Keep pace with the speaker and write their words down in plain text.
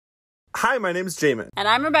Hi, my name's Jamin. And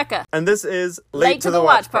I'm Rebekah. And this is Late to the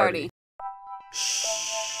Watch Party. Shh.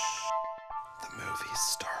 The movie's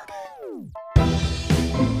starting.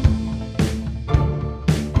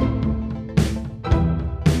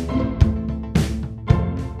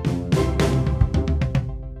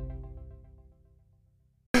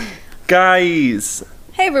 Guys.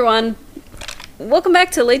 Hey, everyone. Welcome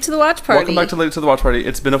back to Late to the Watch Party. Welcome back to Late to the Watch Party.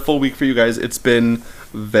 It's been a full week for you guys. It's been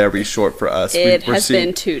very short for us. It has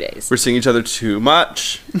been 2 days. We're seeing each other too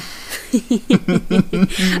much.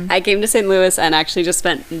 I came to St. Louis and actually just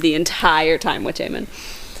spent the entire time with Jamin.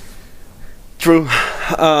 True.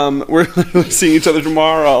 We're literally seeing each other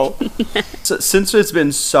tomorrow. So, since it's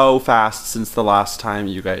been so fast since the last time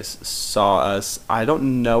you guys saw us, I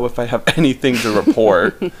don't know if I have anything to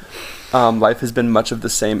report. Life has been much of the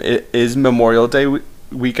same. It is Memorial Day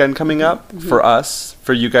weekend coming up for us.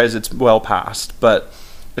 For you guys, it's well past, but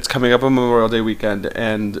it's coming up on Memorial Day weekend,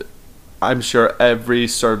 and I'm sure every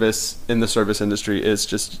service in the service industry is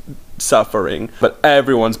just suffering. But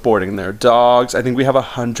everyone's boarding their dogs. I think we have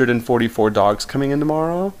 144 dogs coming in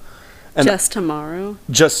tomorrow. And just tomorrow?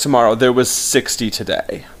 Just tomorrow. There was 60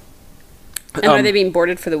 today. And are they being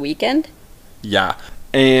boarded for the weekend? Yeah.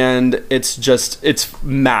 And it's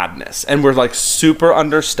madness. And we're like super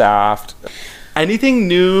understaffed. Anything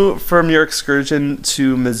new from your excursion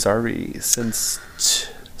to Missouri since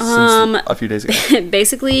a few days ago?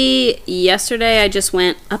 Basically, yesterday I just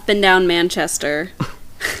went up and down Manchester.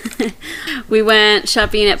 We went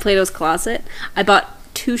shopping at Plato's Closet. I bought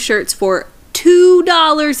 2 shirts for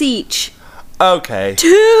 $2 each. Okay.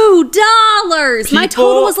 $2! My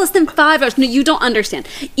total was less than $5. No, you don't understand.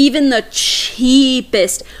 Even the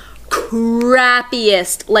cheapest,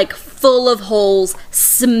 crappiest, like full of holes,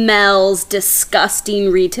 smells,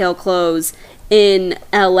 disgusting retail clothes in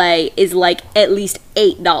LA is like at least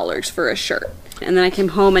 $8 for a shirt. And then I came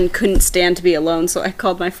home and couldn't stand to be alone, so I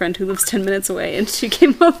called my friend who lives 10 minutes away, and she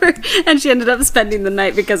came over, and she ended up spending the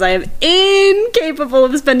night because I am incapable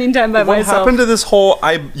of spending time by myself. What happened to this whole,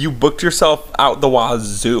 you booked yourself out the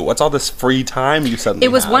wazoo? What's all this free time you suddenly It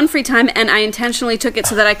was have? one free time, and I intentionally took it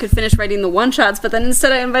so that I could finish writing the one-shots, but then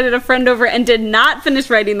instead I invited a friend over and did not finish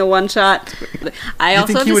writing the one-shot. I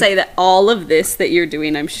also have to say that all of this that you're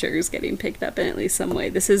doing, I'm sure, is getting picked up in at least some way.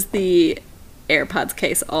 This is the AirPods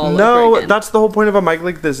case all over again. No, that's the whole point of a mic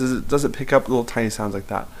like this, is it doesn't pick up little tiny sounds like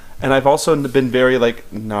that. And I've also been very,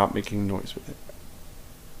 not making noise with it.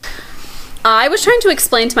 I was trying to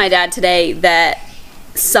explain to my dad today that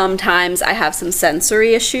sometimes I have some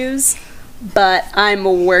sensory issues, but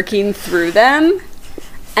I'm working through them.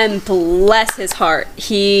 And bless his heart,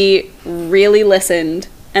 he really listened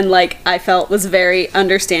and, I felt was very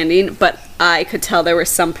understanding, but I could tell there were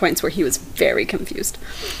some points where he was very confused.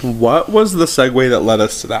 What was the segue that led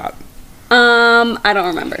us to that? I don't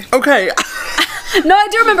remember. Okay. No, I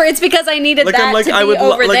do remember. It's because I needed that to be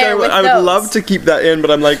over there with I would love to keep that in, but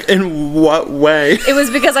I'm like, in what way? It was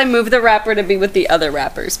because I moved the rapper to be with the other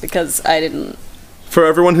rappers, because I didn't... For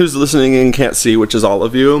everyone who's listening and can't see, which is all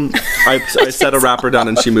of you, I set a rapper down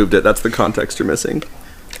and she moved it. That's the context you're missing.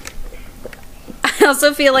 I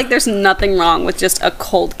also feel like there's nothing wrong with just a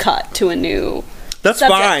cold cut to a new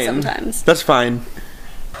subject fine. Sometimes. That's fine.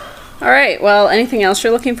 All right. Well, anything else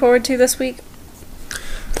you're looking forward to this week?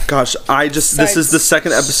 Gosh, this is the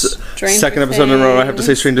second episode in a row I have to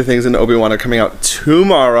say Stranger Things and Obi-Wan are coming out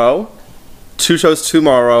tomorrow. 2 shows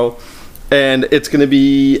tomorrow. And it's going to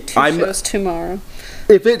be... 2 shows tomorrow.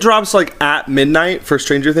 If it drops at midnight for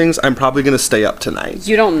Stranger Things, I'm probably going to stay up tonight.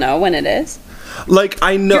 You don't know when it is?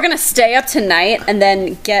 I know... You're going to stay up tonight and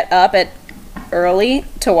then get up at early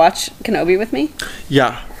to watch Kenobi with me?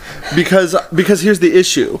 Yeah. Because here's the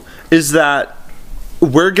issue, is that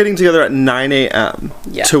we're getting together at 9 a.m.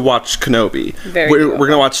 to watch Kenobi. We're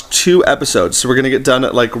going to watch 2 episodes, so we're going to get done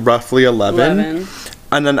at roughly 11.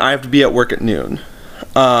 And then I have to be at work at noon.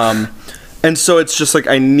 And so it's just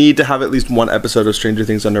I need to have at least 1 episode of Stranger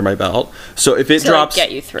Things under my belt. So if it drops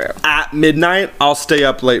get you through at midnight, I'll stay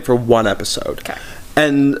up late for 1 episode. Okay.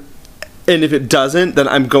 And if it doesn't, then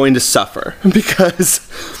I'm going to suffer because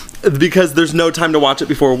there's no time to watch it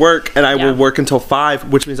before work, and I will work until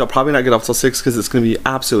 5, which means I'll probably not get off till 6 because it's going to be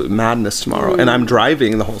absolute madness tomorrow, and I'm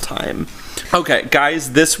driving the whole time. Okay,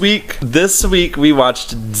 guys, this week we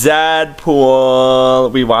watched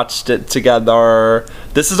Deadpool. We watched it together.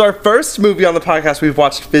 This is our first movie on the podcast we've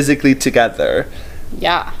watched physically together.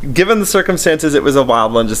 Yeah. Given the circumstances, it was a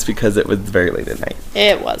wild one just because it was very late at night.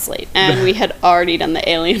 It was late. And we had already done the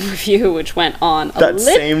Alien review, which went on a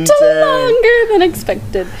same little day. longer than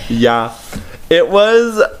expected. Yeah. It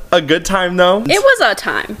was a good time, though. It was a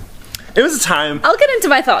time. It was a time. I'll get into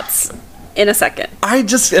my thoughts in a second. I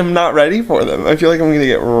just am not ready for them. I feel like I'm going to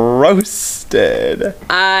get roasted.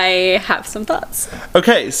 I have some thoughts.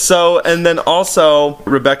 Okay, so, and then also,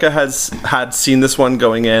 Rebekah had seen this one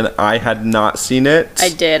going in. I had not seen it. I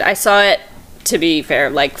did. I saw it, to be fair,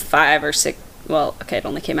 like 5 or 6, well, okay, it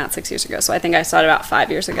only came out 6 years ago, so I think I saw it about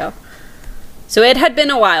 5 years ago. So it had been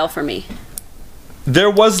a while for me.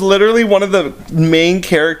 There was literally one of the main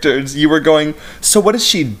characters. You were going, so what does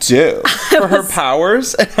she do for her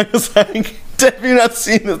powers? And I was like, have you not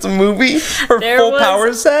seen this movie? Her full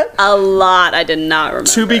power set? A lot I did not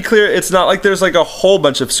remember. To be clear, it's not like there's like a whole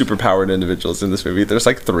bunch of superpowered individuals in this movie. There's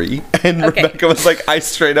like 3. And Rebekah was like, I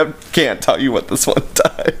straight up can't tell you what this one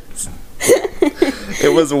does.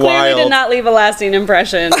 It was wild. Clearly did not leave a lasting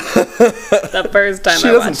impression the first time I watched it. She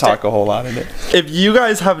doesn't talk a whole lot in it. If you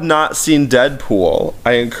guys have not seen Deadpool,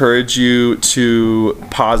 I encourage you to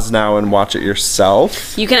pause now and watch it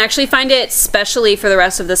yourself. You can actually find it specially for the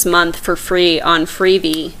rest of this month for free on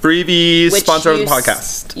Freevee. Freevee, sponsor of the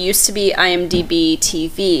podcast. Used to be IMDb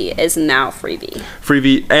TV, is now Freevee.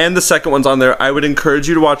 Freevee, and the second one's on there. I would encourage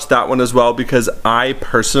you to watch that one as well, because I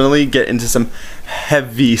personally get into some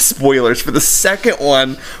heavy spoilers for the second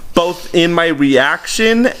one, both in my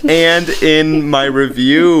reaction and in my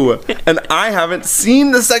review. And I haven't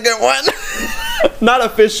seen the second one. Not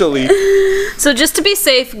officially. So just to be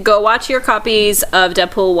safe, go watch your copies of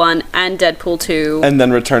Deadpool 1 and Deadpool 2. And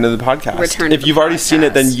then return to the podcast. If you've already seen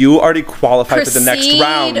it, then you already qualify for the next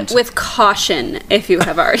round. Proceed with caution if you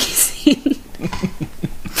have already seen.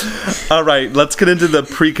 All right, let's get into the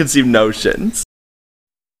preconceived notions.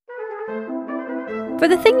 For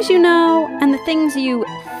the things you know and the things you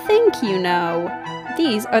think you know,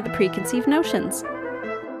 these are the preconceived notions.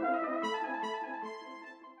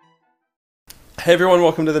 Hey everyone,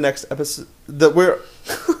 welcome to the next episode.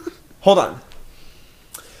 Hold on.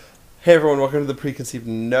 Hey everyone, welcome to the preconceived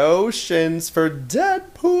notions for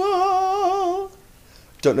Deadpool.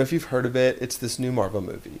 Don't know if you've heard of it. It's this new Marvel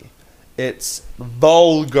movie. It's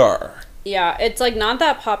vulgar. Yeah, it's like not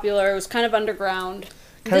that popular. It was kind of underground.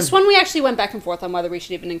 This one we actually went back and forth on whether we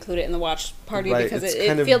should even include it in the watch party, right, because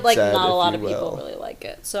it feels like not a lot of people really like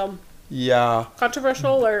it. So yeah,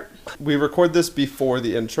 controversial alert. We record this before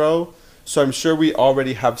the intro, so I'm sure we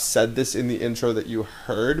already have said this in the intro that you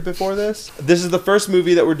heard before this. This is the first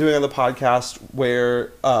movie that we're doing on the podcast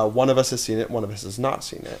where one of us has seen it, one of us has not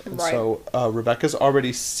seen it. And right. So Rebekah's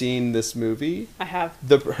already seen this movie. I have.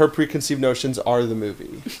 Her preconceived notions are the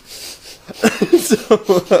movie.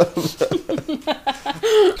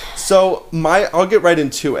 So I'll get right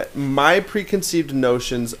into it. My preconceived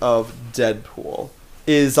notions of Deadpool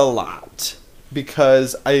is a lot,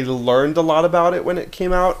 because I learned a lot about it when it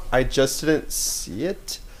came out. I just didn't see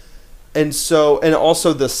it. And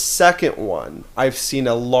also the second one I've seen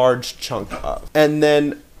a large chunk of. And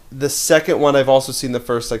then the second one I've also seen the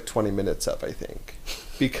first 20 minutes of, I think.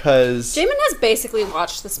 Because Jamin has basically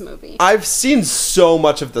watched this movie. I've seen so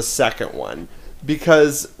much of the second one.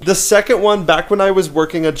 Because the second one, back when I was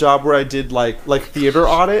working a job where I did like theater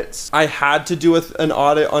audits, I had to do an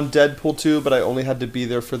audit on Deadpool 2, but I only had to be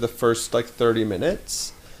there for the first 30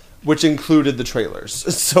 minutes, which included the trailers.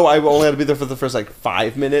 So I only had to be there for the first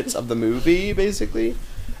 5 minutes of the movie, basically.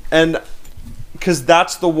 And because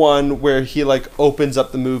that's the one where he opens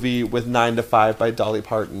up the movie with 9 to 5 by Dolly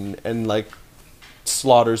Parton and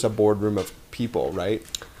slaughters a boardroom of people, right?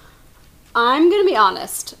 I'm going to be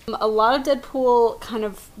honest. A lot of Deadpool kind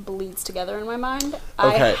of bleeds together in my mind. Okay.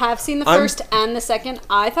 I have seen the first and the second.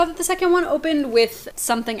 I thought that the second one opened with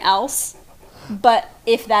something else. But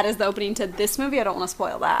if that is the opening to this movie, I don't want to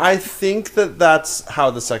spoil that. I think that's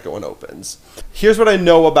how the second one opens. Here's what I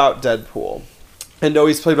know about Deadpool. I know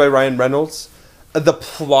he's played by Ryan Reynolds. The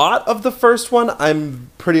plot of the first one,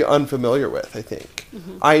 I'm pretty unfamiliar with, I think.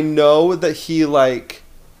 Mm-hmm. I know that he,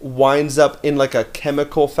 winds up in a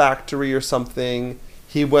chemical factory or something.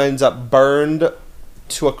 He winds up burned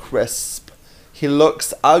to a crisp. He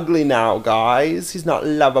looks ugly now, guys. He's not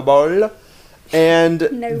lovable. And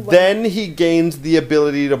then he gains the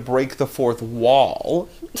ability to break the fourth wall.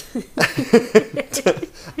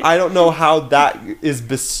 I don't know how that is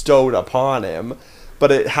bestowed upon him,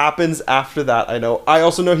 but it happens after that, I know. I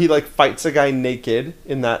also know he fights a guy naked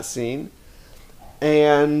in that scene.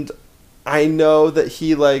 And I know that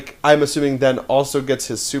he, I'm assuming then also gets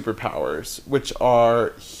his superpowers, which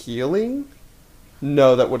are healing?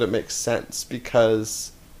 No, that wouldn't make sense,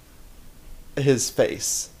 because his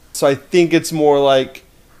face. So I think it's more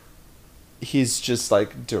he's just,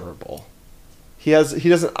 durable.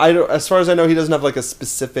 As far as I know, he doesn't have, a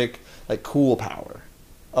specific, cool power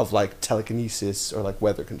of, telekinesis or,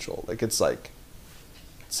 weather control. It's,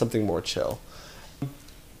 something more chill.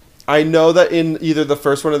 I know that in either the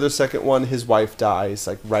first one or the second one, his wife dies,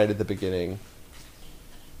 like, right at the beginning.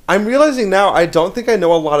 I'm realizing now I don't think I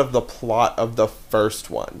know a lot of the plot of the first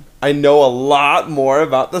one. I know a lot more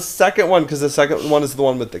about the second one, because the second one is the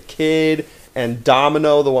one with the kid, and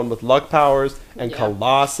Domino, the one with luck powers, and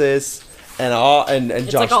Colossus, and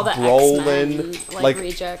Josh like all the Brolin. X-Men, like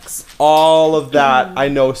rejects. All of that I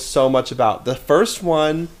know so much about. The first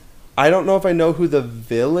one, I don't know if I know who the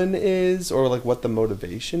villain is, or like what the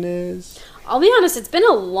motivation is. I'll be honest, it's been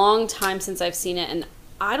a long time since I've seen it, and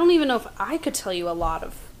I don't even know if I could tell you a lot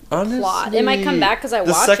of the plot. It might come back because I watched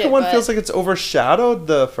it. The second one feels like it's overshadowed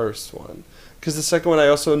the first one. Because the second one, I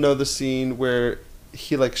also know the scene where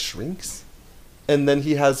he, like, shrinks. And then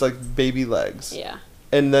he has, like, baby legs. Yeah.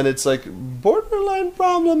 And then it's, like, borderline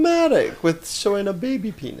problematic with showing a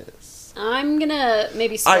baby penis. I'm gonna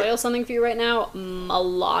maybe spoil something for you right now. A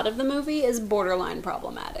lot of the movie is borderline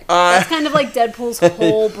problematic. That's kind of like Deadpool's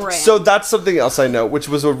whole brand. So that's something else I know, which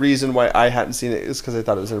was a reason why I hadn't seen it, is because I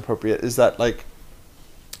thought it was inappropriate, is that, like,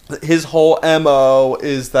 his whole MO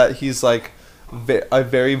is that he's, like, a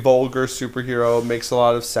very vulgar superhero, makes a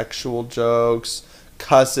lot of sexual jokes,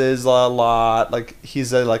 cusses a lot, like,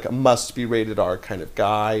 he's a must-be rated R kind of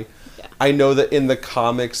guy. Yeah. I know that in the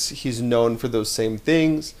comics, he's known for those same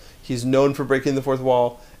things. He's known for breaking the fourth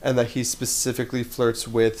wall, and that he specifically flirts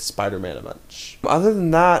with Spider-Man a bunch. Other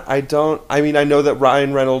than that, I know that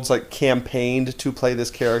Ryan Reynolds, like, campaigned to play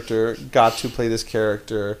this character, got to play this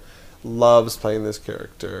character, loves playing this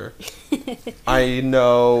character. I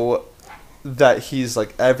know that he's,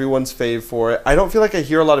 like, everyone's fave for it. I don't feel like I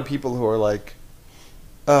hear a lot of people who are like,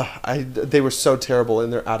 they were so terrible in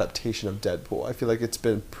their adaptation of Deadpool. I feel like it's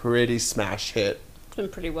been pretty smash hit. It's been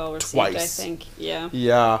pretty well received, twice. I think. Yeah.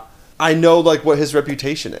 Yeah. I know, like, what his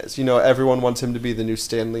reputation is. You know, everyone wants him to be the new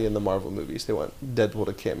Stan Lee in the Marvel movies. They want Deadpool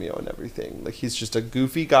to cameo and everything. Like, he's just a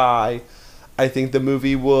goofy guy. I think the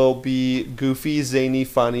movie will be goofy, zany,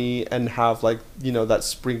 funny, and have, like, you know, that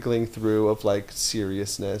sprinkling through of, like,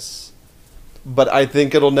 seriousness. But I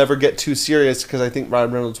think it'll never get too serious, because I think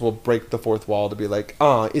Ryan Reynolds will break the fourth wall to be like,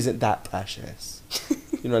 isn't that precious?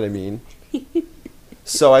 You know what I mean?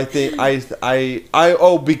 So I think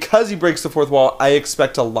because he breaks the fourth wall, I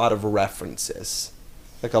expect a lot of references.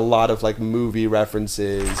 Like, a lot of, like, movie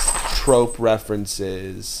references, trope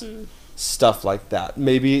references, stuff like that.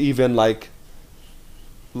 Maybe even, like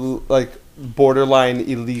borderline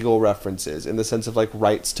illegal references, in the sense of, like,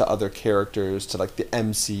 rights to other characters, to, like, the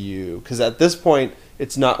MCU, because at this point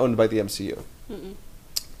it's not owned by the MCU.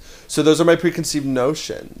 So those are my preconceived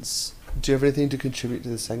notions. Do you have anything to contribute to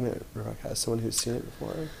this segment, Rebekah, as someone who's seen it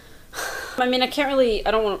before? I mean, I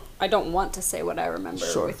don't want to say what I remember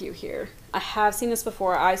with you here. I have seen this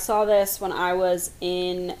before. I saw this when I was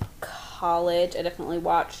in college. I definitely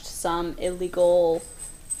watched some illegal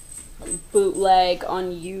bootleg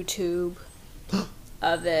on YouTube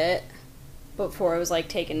of it before it was, like,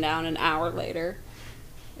 taken down an hour later.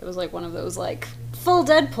 It was, like, one of those, like, full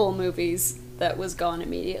Deadpool movies that was gone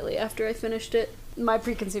immediately after I finished it. My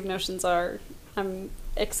preconceived notions are, I'm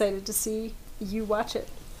excited to see you watch it.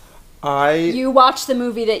 You watch the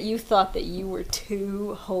movie that you thought that you were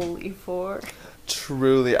too holy for.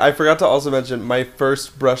 Truly. I forgot to also mention, my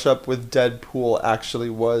first brush up with Deadpool actually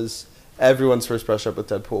was, everyone's first brush up with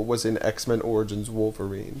Deadpool was in X-Men Origins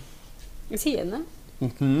Wolverine. Is he in that?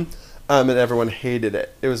 Mm-hmm. And everyone hated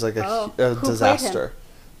it. It was like a disaster.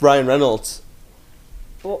 Ryan Reynolds.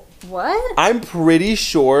 What? I'm pretty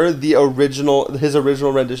sure his original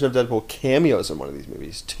rendition of Deadpool cameos in one of these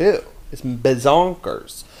movies too. It's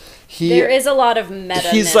bazonkers. There is a lot of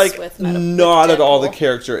meta-ness. He's, like, not at all the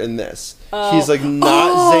character in this. He's, like,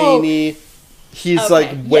 not zany. He's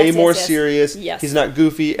like way more serious. Yes. He's not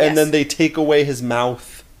goofy. And then they take away his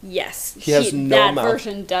mouth. Yes. He has no mouth. That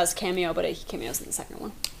version does cameo, but he cameos in the second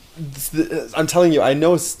one. I'm telling you, I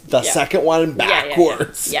know the second one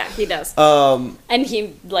backwards. Yeah, he does. And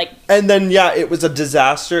he, like... And then, it was a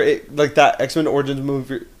disaster. Like, that X-Men Origins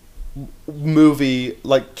movie,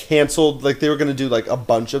 like, canceled. Like, they were going to do, like, a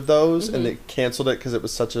bunch of those, and they canceled it because it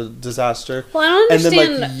was such a disaster. Well, I don't understand...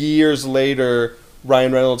 And then, like, years later,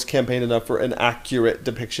 Ryan Reynolds campaigned enough for an accurate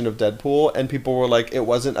depiction of Deadpool, and people were like, it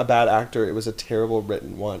wasn't a bad actor, it was a terrible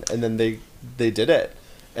written one. And then they did it,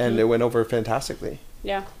 and it went over fantastically.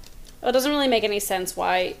 Yeah. Well, it doesn't really make any sense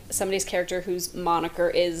why somebody's character whose moniker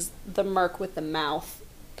is the Merc with the mouth,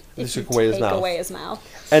 they took away his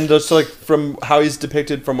mouth. And just, like, from how he's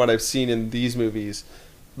depicted from what I've seen in these movies,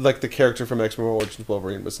 like, the character from X-Men Origins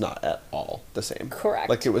Wolverine was not at all the same. Correct.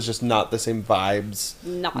 Like, it was just not the same vibes.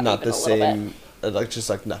 Not the same, like, just,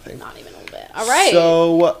 like, nothing. Not even a little bit. All right.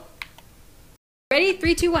 So Ready?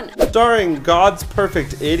 3, 2, 1. Starring God's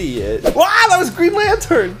Perfect Idiot. Wow, that was Green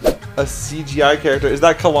Lantern. A CGI character. Is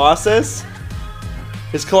that Colossus?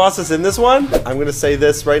 Is Colossus in this one? I'm gonna say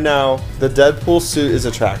this right now. The Deadpool suit is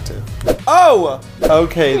attractive. Oh!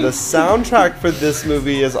 Okay, the soundtrack for this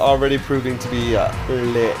movie is already proving to be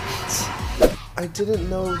lit. I didn't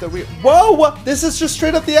know that we... Whoa! This is just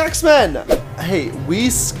straight up the X-Men! Hey, we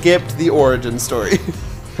skipped the origin story.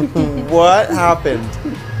 What happened?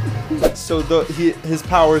 So his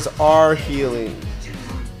powers are healing.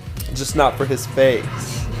 Just not for his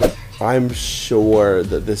face. I'm sure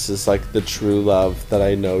that this is like the true love that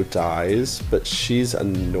I know dies, but she's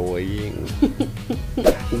annoying.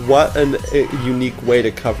 What a unique way to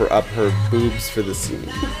cover up her boobs for the scene.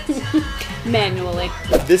 Manually.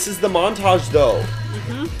 This is the montage though.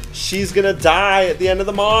 She's gonna die at the end of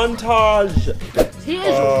the montage. He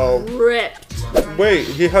is ripped. Wait,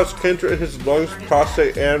 he has cancer in his lungs,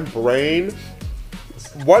 prostate, and brain?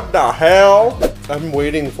 What the hell? I'm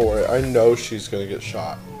waiting for it. I know she's gonna get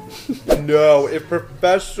shot. No, if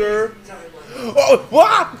Professor... Oh,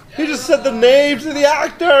 what? He just said the names of the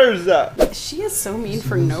actors! She is so mean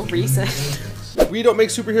for no reason. We don't make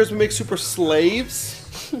superheroes, we make super slaves?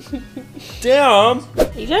 Damn!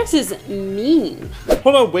 Ajax is mean.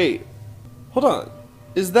 Hold on, wait. Hold on.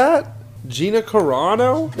 Is that Gina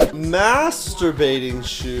Carano? Masturbating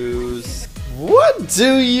shoes. What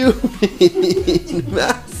do you mean?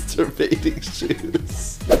 Masturbating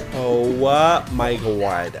shoes. Oh, my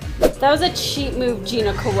God. That was a cheap move,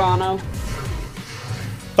 Gina Carano.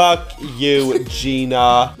 Fuck you,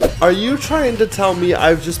 Gina. Are you trying to tell me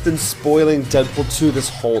I've just been spoiling Deadpool 2 this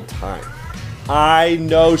whole time? I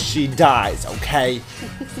know she dies, okay?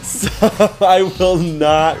 So I will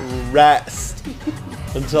not rest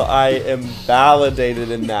until I am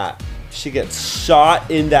validated in that. She gets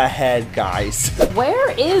shot in the head, guys.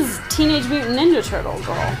 Where is Teenage Mutant Ninja Turtle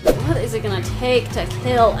girl? What is it gonna take to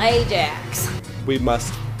kill Ajax? We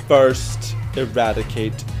must first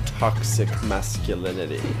eradicate toxic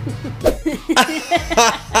masculinity.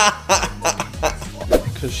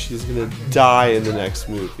 Because she's gonna die in the next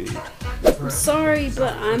movie. I'm sorry,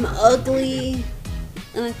 but I'm ugly.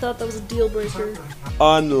 And I thought that was a deal breaker.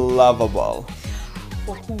 Unlovable.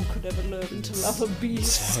 Well, who could ever learn to love a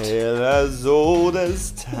beast? Tale as old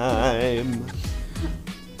as time.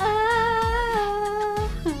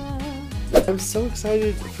 I'm so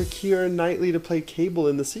excited for Keira Knightley to play Cable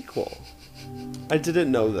in the sequel. I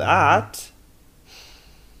didn't know that.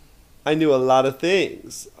 I knew a lot of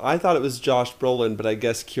things. I thought it was Josh Brolin, but I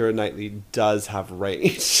guess Keira Knightley does have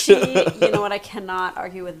range. See, you know what? I cannot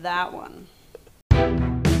argue with that one.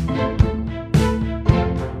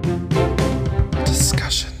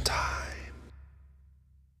 Discussion time.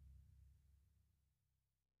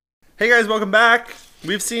 Hey guys, welcome back.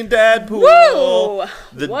 We've seen Deadpool. Whoa!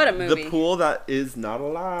 What a movie. The pool that is not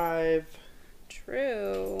alive.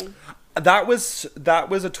 True. That was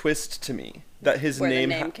a twist to me. That his Where name,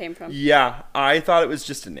 the name came from. Yeah, I thought it was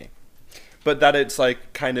just a name. But that it's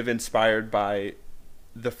like kind of inspired by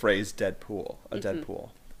the phrase Deadpool, Deadpool.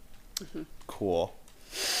 Mm-hmm. Cool.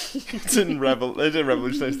 It didn't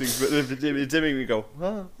revolutionize things, but it did make me go,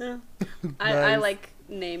 huh. Yeah. Nice. I like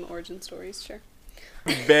name origin stories, sure.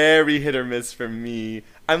 Very hit or miss for me.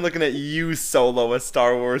 I'm looking at you solo a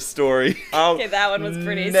Star Wars story. Okay, that one was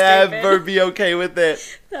pretty never stupid. be okay with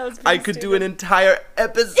it. That was I could do an entire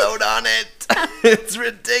episode on it. It's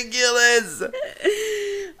ridiculous.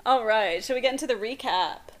 All right, shall we get into the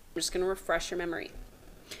recap? I'm just going to refresh your memory.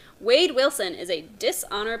 Wade Wilson is a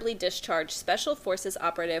dishonorably discharged Special Forces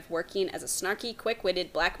operative working as a snarky,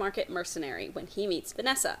 quick-witted black market mercenary when he meets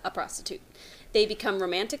Vanessa, a prostitute. They become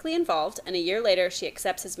romantically involved, and a year later, she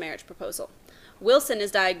accepts his marriage proposal. Wilson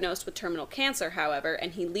is diagnosed with terminal cancer, however,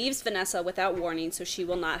 and he leaves Vanessa without warning so she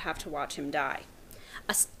will not have to watch him die.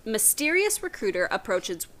 A mysterious recruiter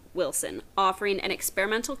approaches Wilson, offering an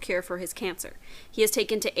experimental cure for his cancer. He is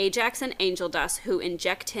taken to Ajax and Angel Dust, who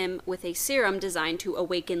inject him with a serum designed to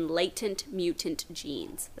awaken latent mutant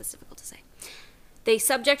genes. That's difficult to say. They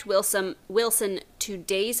subject Wilson to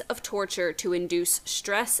days of torture to induce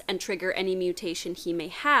stress and trigger any mutation he may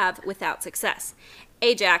have without success.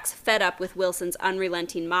 Ajax, fed up with Wilson's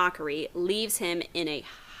unrelenting mockery, leaves him in a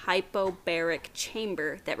hypobaric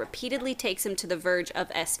chamber that repeatedly takes him to the verge of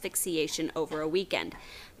asphyxiation over a weekend.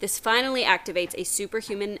 This finally activates a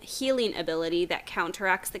superhuman healing ability that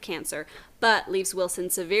counteracts the cancer, but leaves Wilson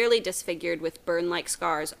severely disfigured with burn-like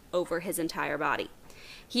scars over his entire body.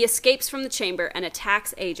 He escapes from the chamber and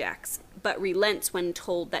attacks Ajax, but relents when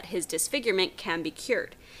told that his disfigurement can be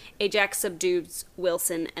cured. Ajax subdues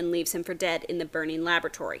Wilson and leaves him for dead in the burning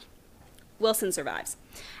laboratory. Wilson survives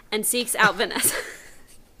and seeks out Vanessa.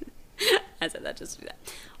 I said that just to do that.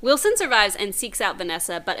 Wilson survives and seeks out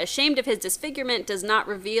Vanessa, but ashamed of his disfigurement, does not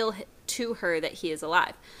reveal to her that he is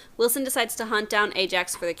alive. Wilson decides to hunt down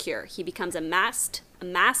Ajax for the cure. He becomes a masked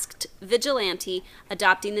vigilante,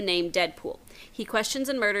 adopting the name Deadpool. He questions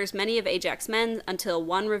and murders many of Ajax's men until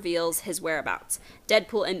one reveals his whereabouts.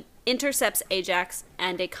 Deadpool intercepts Ajax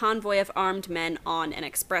and a convoy of armed men on an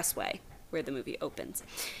expressway, where the movie opens.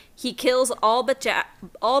 He kills all but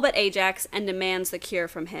Ajax and demands the cure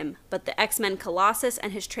from him, but the X-Men Colossus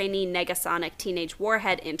and his trainee Negasonic Teenage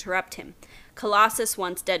Warhead interrupt him. Colossus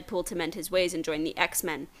wants Deadpool to mend his ways and join the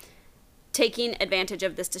X-Men. Taking advantage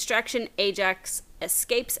of this distraction, Ajax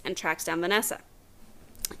escapes and tracks down Vanessa.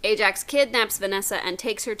 Ajax kidnaps Vanessa and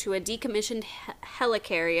takes her to a decommissioned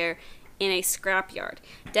helicarrier in a scrapyard.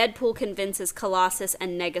 Deadpool convinces Colossus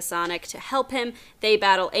and Negasonic to help him. They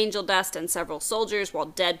battle Angel Dust and several soldiers while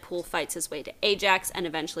Deadpool fights his way to Ajax and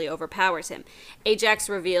eventually overpowers him. Ajax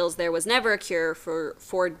reveals there was never a cure for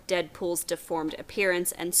Deadpool's deformed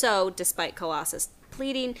appearance, and so, despite Colossus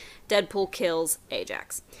pleading, Deadpool kills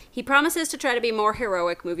Ajax. He promises to try to be more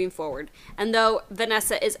heroic moving forward, and though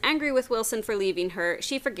Vanessa is angry with Wilson for leaving her,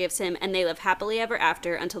 she forgives him, and they live happily ever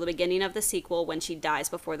after until the beginning of the sequel when she dies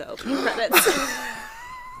before the opening credits.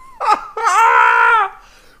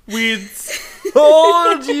 We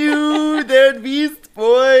told you there'd be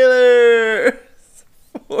spoilers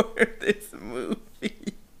for this movie.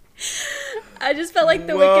 I just felt like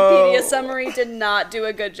the Wikipedia summary did not do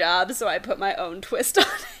a good job, so I put my own twist on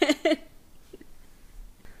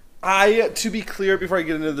it. To be clear, before I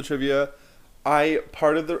get into the trivia,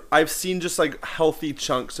 I've seen just like healthy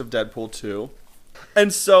chunks of Deadpool 2.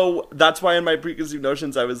 And so that's why in my preconceived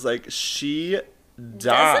notions I was like, she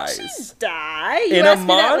dies. Doesn't she die? You in a asked me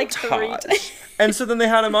that like 3 montage. times. And so then they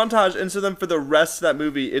had a montage, and so then for the rest of that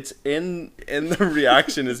movie, it's in the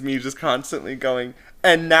reaction is me just constantly going,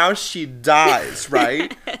 and now she dies,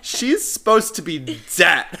 right? She's supposed to be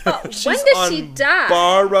dead. Oh, She's when does she on die?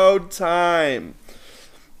 Borrowed time.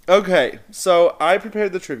 Okay, so I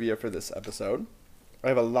prepared the trivia for this episode. I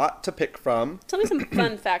have a lot to pick from. Tell me some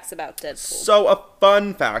fun facts about Deadpool. So a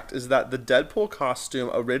fun fact is that the Deadpool costume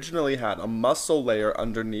originally had a muscle layer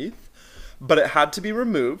underneath, but it had to be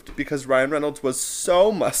removed because Ryan Reynolds was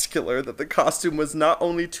so muscular that the costume was not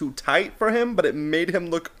only too tight for him, but it made him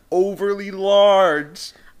look overly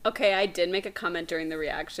large. Okay, I did make a comment during the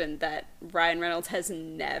reaction that Ryan Reynolds has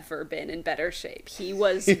never been in better shape. He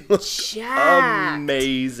was jacked.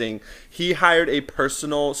 Amazing. He hired a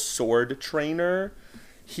personal sword trainer.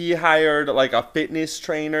 He hired like a fitness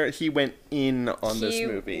trainer. He went in on this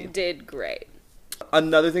movie. He did great.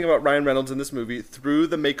 Another thing about Ryan Reynolds in this movie, through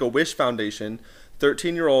the Make-A-Wish Foundation,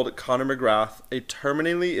 13-year-old Connor McGrath, a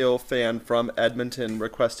terminally ill fan from Edmonton,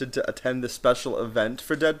 requested to attend the special event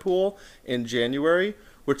for Deadpool in January,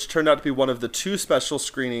 which turned out to be one of the 2 special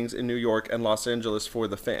screenings in New York and Los Angeles for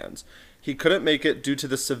the fans. He couldn't make it due to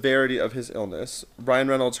the severity of his illness. Ryan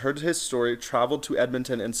Reynolds heard his story, traveled to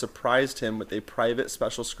Edmonton, and surprised him with a private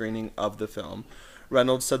special screening of the film.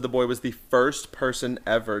 Reynolds said the boy was the first person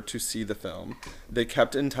ever to see the film. They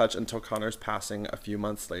kept in touch until Connor's passing a few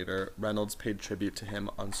months later. Reynolds paid tribute to him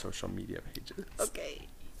on social media pages. Okay,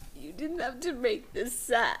 you didn't have to make this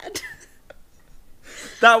sad.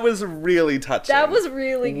 That was really touching. That was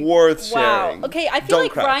really worth sharing. Wow. Okay, I feel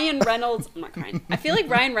like Ryan Reynolds. I'm not crying. I feel like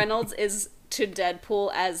Ryan Reynolds is to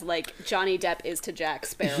Deadpool as like Johnny Depp is to Jack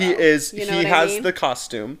Sparrow. He is. You know he what I has mean? the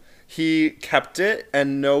costume. He kept it,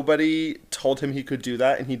 and nobody told him he could do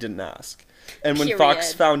that, and he didn't ask. And when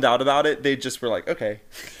Fox found out about it, they just were like, okay.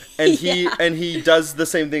 And he does the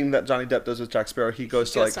same thing that Johnny Depp does with Jack Sparrow. He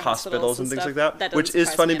goes to like hospitals and things like that which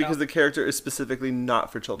is funny because the character is specifically not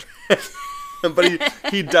for children. But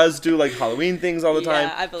he does do like Halloween things all the time.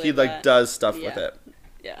 I believe he like that. does stuff with it.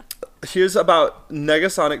 Yeah. Here's about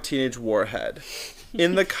Negasonic Teenage Warhead.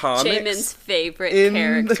 In the comics, Jamin's favorite character.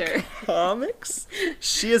 In the comics,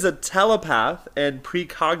 she is a telepath and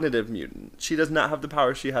precognitive mutant. She does not have the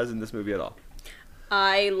power she has in this movie at all.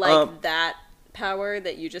 I like that power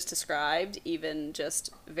that you just described, even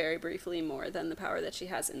just very briefly, more than the power that she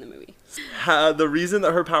has in the movie. The reason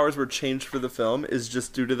that her powers were changed for the film is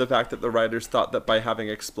just due to the fact that the writers thought that by having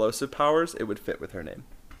explosive powers, it would fit with her name.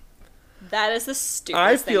 That is the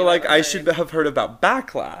stupidest thing I feel like I heard. should have heard about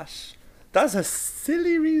Backlash. That's a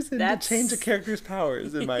silly reason to change a character's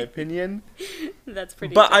powers, in my opinion. That's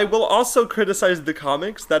pretty But dumb. I will also criticize the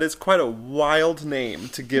comics. That is quite a wild name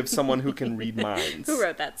to give someone who can read minds. Who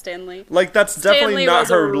wrote that, Stanley? Like, that's definitely not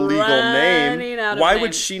her legal name. why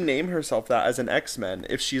would she name herself that as an X-Men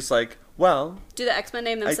if she's like, well... Do the X-Men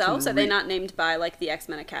name themselves? Are they not named by, like, the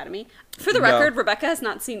X-Men Academy? For the record, Rebekah has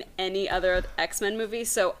not seen any other X-Men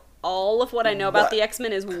movies, so all of what I know about the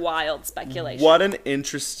X-Men is wild speculation. What an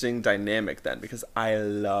interesting dynamic, then, because I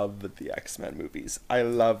love the X-Men movies. I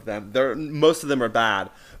love them. Most of them are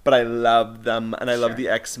bad, but I love them, and I love the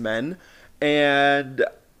X-Men. And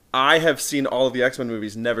I have seen all of the X-Men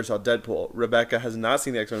movies, never saw Deadpool. Rebekah has not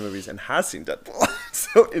seen the X-Men movies and has seen Deadpool.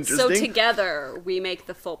 So interesting. So together, we make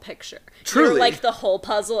the full picture. Truly. You're like the whole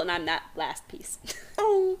puzzle, and I'm that last piece.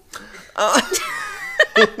 Oh.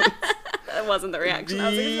 That wasn't the reaction I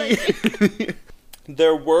was expecting.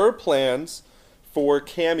 There were plans for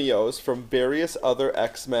cameos from various other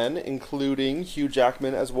X-Men, including Hugh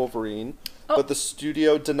Jackman as Wolverine, but the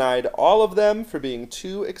studio denied all of them for being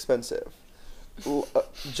too expensive.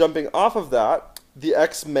 Jumping off of that, the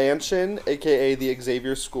X-Mansion, aka the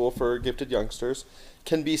Xavier School for Gifted Youngsters,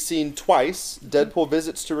 can be seen twice. Deadpool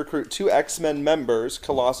visits to recruit 2 X-Men members,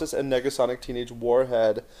 Colossus and Negasonic Teenage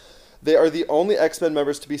Warhead. They are the only X-Men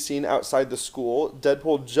members to be seen outside the school.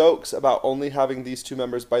 Deadpool jokes about only having these 2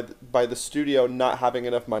 members by the studio not having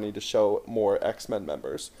enough money to show more X-Men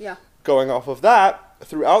members. Yeah. Going off of that,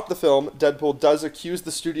 throughout the film, Deadpool does accuse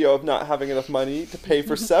the studio of not having enough money to pay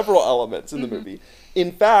for several elements in the movie.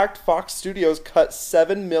 In fact, Fox Studios cut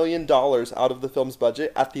 $7 million out of the film's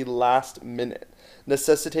budget at the last minute,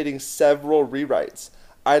 necessitating several rewrites.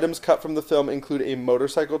 Items cut from the film include a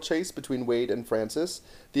motorcycle chase between Wade and Francis,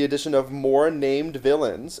 the addition of more named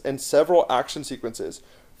villains, and several action sequences.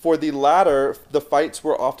 For the latter, the fights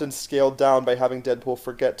were often scaled down by having Deadpool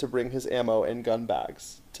forget to bring his ammo and gun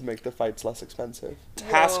bags to make the fights less expensive. Whoa.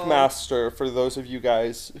 Taskmaster, for those of you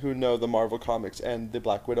guys who know the Marvel Comics and the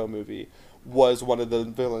Black Widow movie, was one of the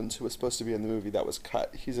villains who was supposed to be in the movie that was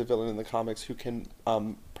cut. He's a villain in the comics who can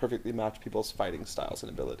perfectly match people's fighting styles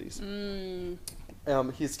and abilities.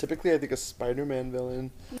 He's typically, I think, a Spider-Man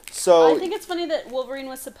villain. So I think it's funny that Wolverine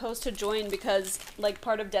was supposed to join because, like,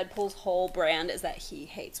 part of Deadpool's whole brand is that he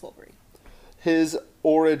hates Wolverine. His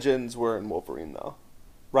origins were in Wolverine, though.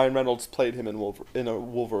 Ryan Reynolds played him in a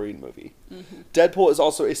Wolverine movie. Deadpool is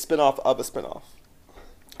also a spin-off of a spin-off.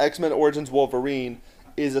 X-Men Origins Wolverine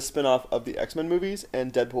is a spin-off of the X-Men movies,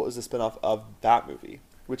 and Deadpool is a spin-off of that movie,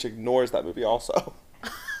 which ignores that movie also.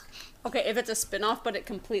 Okay, if it's a spin-off, but it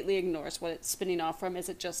completely ignores what it's spinning off from, is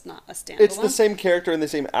it just not a standalone? It's the same character and the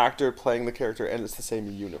same actor playing the character, and it's the same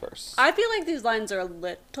universe. I feel like these lines are a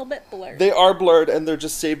little bit blurred. They are blurred, and they're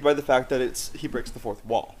just saved by the fact that he breaks the fourth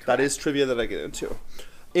wall. Correct. That is trivia that I get into.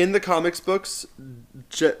 In the comics books,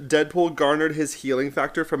 Deadpool garnered his healing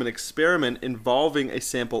factor from an experiment involving a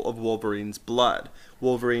sample of Wolverine's blood.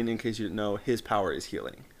 Wolverine, in case you didn't know, his power is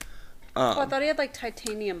healing. I thought he had, like,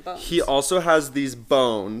 titanium bones. He also has these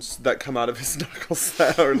bones that come out of his knuckles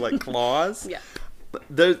that are, like, claws. Yeah.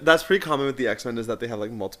 That's pretty common with the X-Men, is that they have,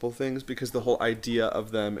 like, multiple things, because the whole idea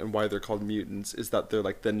of them and why they're called mutants is that they're,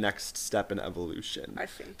 like, the next step in evolution. I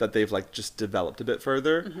see. That they've, like, just developed a bit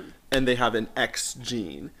further, and they have an X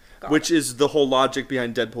gene, which is the whole logic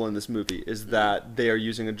behind Deadpool in this movie, is that they are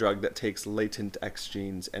using a drug that takes latent X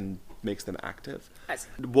genes and makes them active. I see.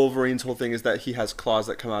 Wolverine's whole thing is that he has claws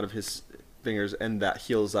that come out of his fingers, and that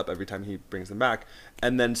heals up every time he brings them back.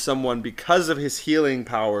 And then someone, because of his healing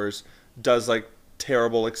powers, does, like,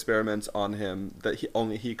 terrible experiments on him that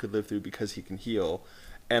only he could live through because he can heal,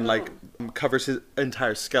 and like covers his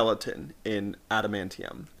entire skeleton in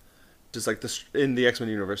adamantium, just like in the X-Men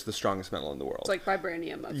universe, the strongest metal in the world. It's like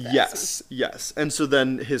vibranium of that. Yes. And so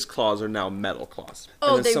then his claws are now metal claws.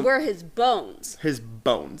 Oh, they were his bones. His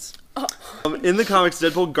bones. Oh. In the comics,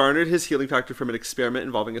 Deadpool garnered his healing factor from an experiment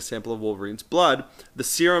involving a sample of Wolverine's blood. The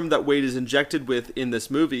serum that Wade is injected with in this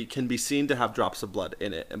movie can be seen to have drops of blood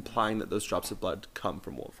in it, implying that those drops of blood come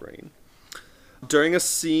from Wolverine. During a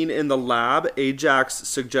scene in the lab, Ajax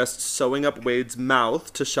suggests sewing up Wade's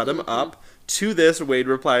mouth to shut him up. To this, Wade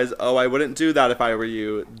replies, "Oh, I wouldn't do that if I were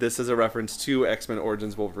you." This is a reference to X-Men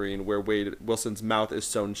Origins Wolverine, where Wade Wilson's mouth is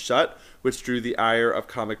sewn shut, which drew the ire of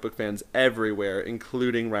comic book fans everywhere,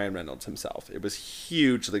 including Ryan Reynolds himself. It was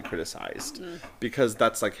hugely criticized, because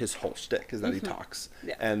that's like his whole shtick, is that he talks.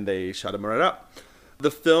 Yeah. And they shut him right up. The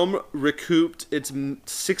film recouped its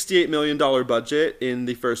 $68 million budget in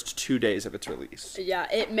the first 2 days of its release. Yeah,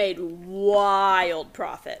 it made wild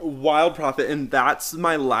profit. Wild profit, and that's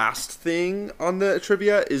my last thing on the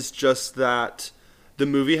trivia, is just that the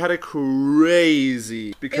movie had a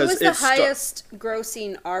crazy... because it was the highest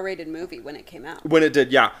grossing R-rated movie when it came out. When it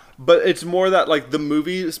did, yeah. But it's more that, like, the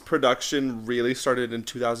movie's production really started in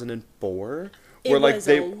 2004. Where like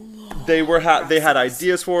they had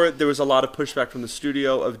ideas for it. There was a lot of pushback from the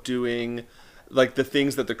studio of doing like the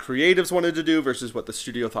things that the creatives wanted to do versus what the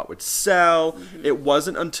studio thought would sell. It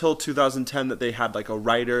wasn't until 2010 that they had like a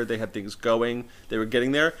writer, they had things going, they were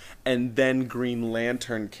getting there, and then Green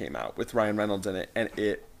Lantern came out with Ryan Reynolds in it, and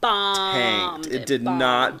it tanked. It did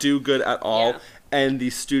not do good at all, and the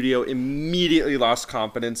studio immediately lost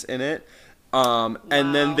confidence in it.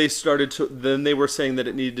 And then they were saying that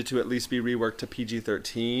it needed to at least be reworked to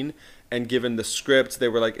PG-13, and given the script, they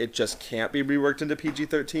were like, it just can't be reworked into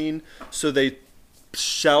PG-13, so they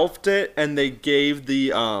shelved it, and they gave the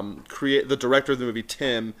director of the movie,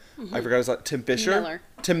 Tim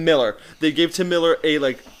Miller. They gave Tim Miller a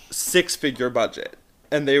like 6-figure budget.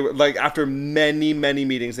 And they were like, after many, many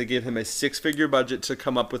meetings, they gave him a 6-figure budget to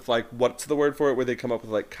come up with like, what's the word for it? Where they come up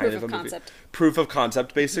with like kind of a movie. Proof of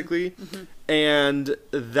concept, basically. And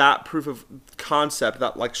that proof of concept,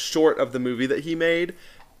 that like short of the movie that he made,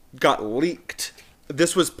 got leaked.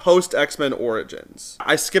 This was post X-Men Origins.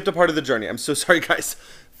 I skipped a part of the journey. I'm so sorry, guys.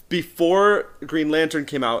 Before Green Lantern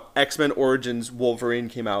came out, X-Men Origins Wolverine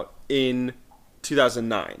came out in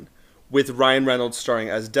 2009. With Ryan Reynolds starring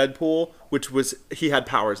as Deadpool, which was, he had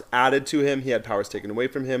powers added to him, he had powers taken away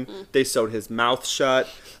from him. They sewed his mouth shut.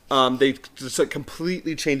 They just like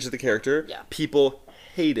completely changed the character. People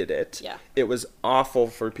hated it. It was awful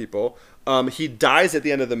for people. He dies at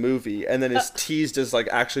the end of the movie, and then is teased as like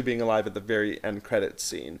actually being alive at the very end credits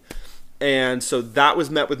scene. And so that was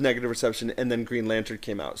met with negative reception, and then Green Lantern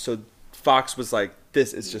came out. So Fox was like,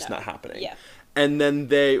 this is just not happening. And then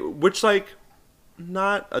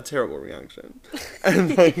not a terrible reaction.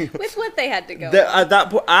 And like, with what they had to go at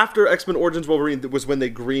that point, after X-Men Origins Wolverine was when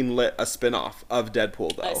they greenlit a spin-off of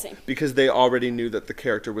Deadpool, though. I see. Because they already knew that the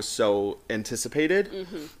character was so anticipated.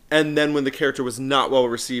 And then when the character was not well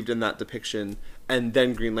received in that depiction, and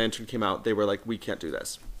then Green Lantern came out, they were like, we can't do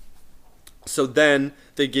this. So then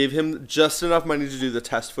they gave him just enough money to do the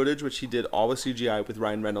test footage, which he did all with CGI with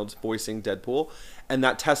Ryan Reynolds voicing Deadpool. And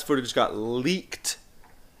that test footage got leaked.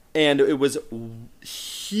 And it was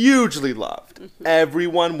hugely loved.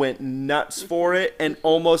 Everyone went nuts for it, and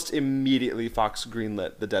almost immediately Fox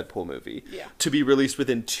greenlit the Deadpool movie to be released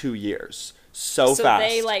within 2 years. So fast. So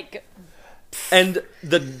they like... And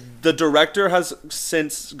the director has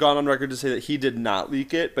since gone on record to say that he did not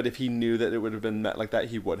leak it, but if he knew that it would have been met like that,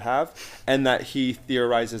 he would have. And that he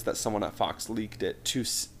theorizes that someone at Fox leaked it to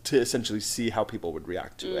essentially see how people would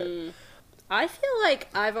react to it. I feel like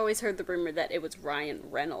I've always heard the rumor that it was Ryan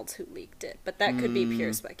Reynolds who leaked it, but that could be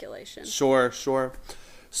pure speculation. Sure.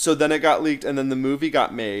 So then it got leaked, and then the movie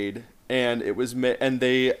got made, and it was and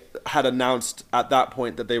they had announced at that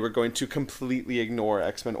point that they were going to completely ignore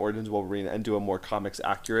X-Men Origins Wolverine and do a more comics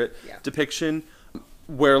accurate depiction,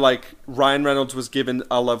 where like Ryan Reynolds was given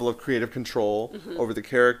a level of creative control over the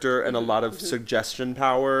character and a lot of suggestion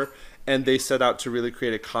power. And they set out to really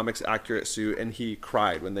create a comics accurate suit, and he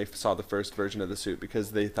cried when they saw the first version of the suit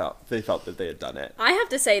because they felt that they had done it. I have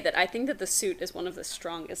to say that I think that the suit is one of the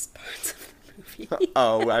strongest parts of the movie.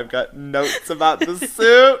 Oh, I've got notes about the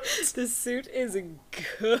suit. The suit is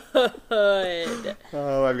good.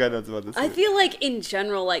 Oh, I've got notes about the suit. I feel like in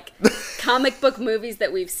general, like comic book movies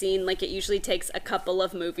that we've seen, like it usually takes a couple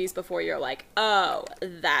of movies before you're like, oh,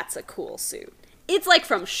 that's a cool suit. It's like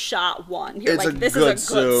from shot one. You're like, this is a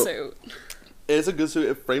good suit. It's a good suit.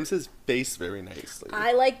 It frames his face very nicely.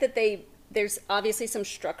 I like that there's obviously some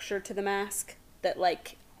structure to the mask that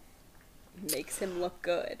like makes him look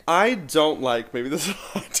good. I don't like, maybe this is a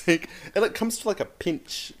hot take, it like comes to like a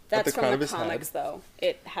pinch at the crown of his head. That's from the comics though.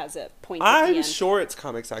 It has a point at the end. I'm sure it's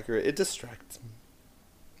comics accurate. It distracts me.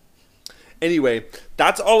 Anyway,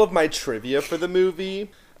 that's all of my trivia for the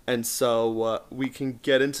movie. And so we can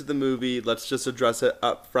get into the movie. Let's just address it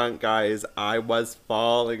up front, guys. I was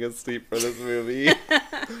falling asleep for this movie.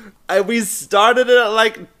 We started it at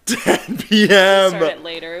like 10 p.m. We started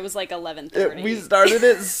later. It was like 11:30. We started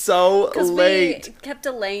it so late. We kept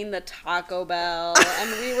delaying the Taco Bell.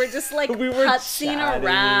 And we were just like putzing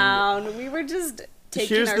around. We were just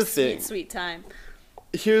taking our sweet time.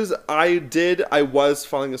 I was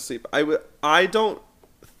falling asleep. I don't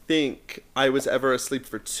think I was ever asleep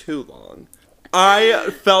for too long. I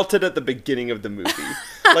felt it at the beginning of the movie.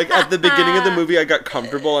 Like at the beginning of the movie, I got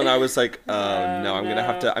comfortable and I was like, "Oh no, I'm gonna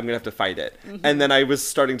have to fight it." And then I was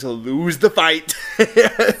starting to lose the fight.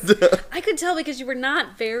 I could tell because you were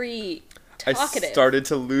not very talkative. I started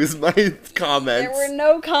to lose my comments. There were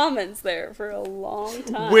no comments there for a long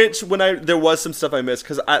time. Which there was some stuff I missed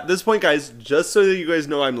because at this point, guys, just so that you guys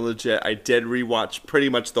know I'm legit, I did rewatch pretty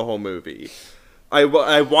much the whole movie. I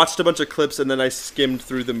watched a bunch of clips and then I skimmed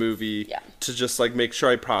through the movie to just like make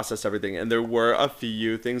sure I processed everything. And there were a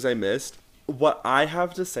few things I missed. What I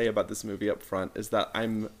have to say about this movie up front is that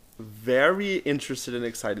I'm very interested and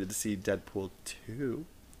excited to see Deadpool 2.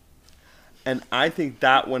 And I think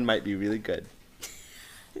that one might be really good.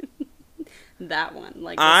 That one,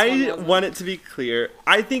 like I want it to be clear.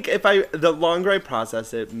 I think the longer I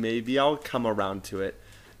process it, maybe I'll come around to it.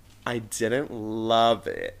 I didn't love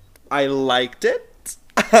it. I liked it.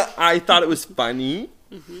 I thought it was funny.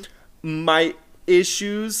 Mm-hmm. My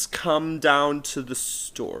issues come down to the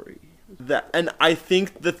story. And I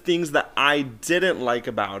think the things that I didn't like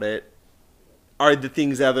about it are the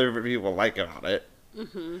things other people like about it.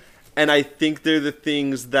 Mm-hmm. And I think they're the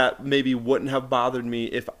things that maybe wouldn't have bothered me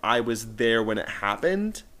if I was there when it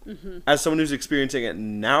happened. Mm-hmm. As someone who's experiencing it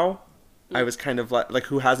now, I was kind of like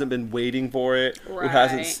who hasn't been waiting for it,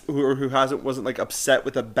 right. who wasn't like upset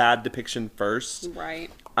with a bad depiction first. Right.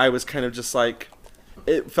 I was kind of just like,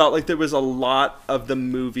 it felt like there was a lot of the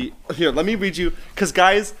movie. Here, let me read you, because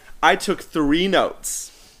guys, I took 3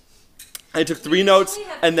 notes. I took 3 notes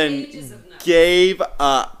and then gave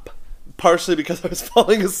up. Partially because I was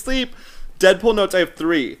falling asleep. Deadpool notes, I have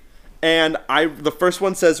 3. And the first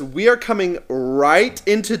one says, we are coming right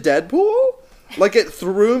into Deadpool? Like, it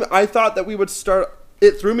threw me. I thought that we would start.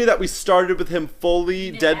 It threw me that we started with him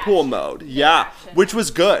fully Deadpool mode. Yeah, which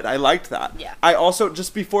was good. I liked that. Yeah. I also,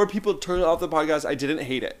 just before people turned off the podcast, I didn't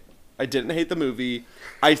hate it. I didn't hate the movie.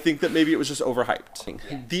 I think that maybe it was just overhyped.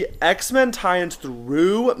 Yeah. The X-Men tie-ins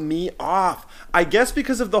threw me off. I guess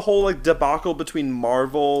because of the whole like debacle between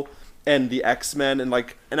Marvel and the X-Men,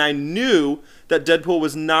 and I knew that Deadpool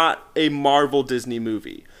was not a Marvel Disney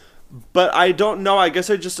movie. But I don't know, I guess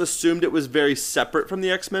I just assumed it was very separate from the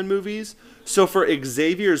X-Men movies. So for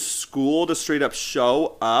Xavier's school to straight up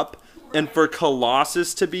show up, and for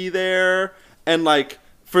Colossus to be there, and like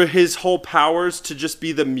for his whole powers to just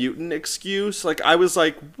be the mutant excuse, like I was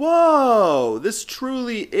like, whoa, this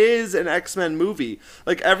truly is an X-Men movie.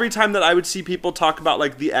 Like every time that I would see people talk about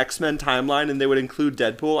like the X-Men timeline and they would include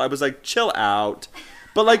Deadpool, I was like, chill out.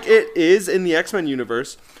 But like it is in the X-Men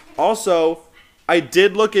universe. Also, I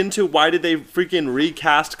did look into why did they freaking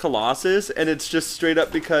recast Colossus, and it's just straight up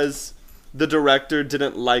because the director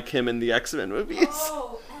didn't like him in the X-Men movies.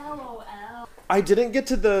 Oh, LOL. I didn't get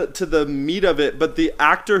to the meat of it, but the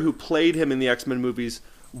actor who played him in the X-Men movies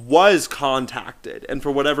was contacted, and for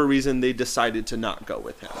whatever reason they decided to not go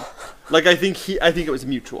with him. Like I think it was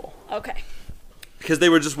mutual. Okay. Because they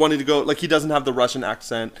were just wanting to go, like he doesn't have the Russian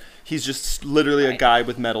accent. He's just literally a guy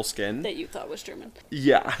with metal skin. That you thought was German.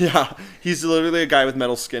 Yeah. He's literally a guy with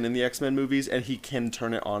metal skin in the X-Men movies, and he can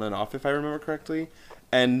turn it on and off if I remember correctly.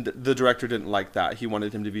 And the director didn't like that. He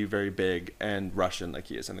wanted him to be very big and Russian like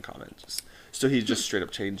he is in the comics. So he just straight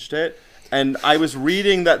up changed it. And I was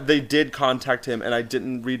reading that they did contact him, and I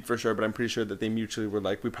didn't read for sure, but I'm pretty sure that they mutually were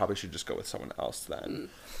like, we probably should just go with someone else then.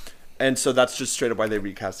 And so that's just straight up why they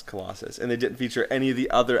recast Colossus. And they didn't feature any of the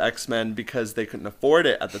other X-Men because they couldn't afford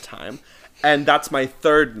it at the time. And that's my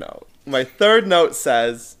 3rd note. My 3rd note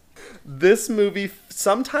says, this movie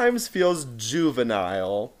sometimes feels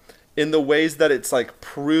juvenile in the ways that it's like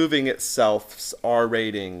proving itself's R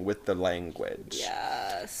rating with the language.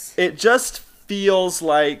 Yes. It just feels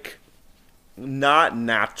like not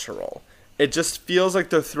natural. It just feels like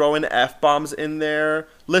they're throwing F-bombs in there.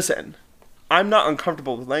 Listen, I'm not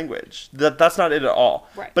uncomfortable with language. That's not it at all.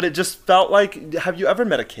 Right. But it just felt like, have you ever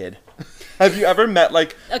met a kid? Have you ever met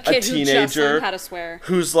like a teenager who just learned how to swear,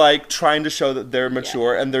 who's like trying to show that they're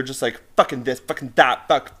mature, and they're just like fucking this, fucking that,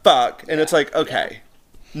 fuck, and it's like, okay.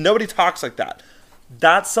 Nobody talks like that.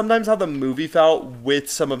 That's sometimes how the movie felt with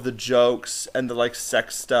some of the jokes and the like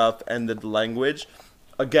sex stuff and the language.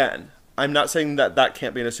 Again, I'm not saying that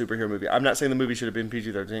can't be in a superhero movie. I'm not saying the movie should have been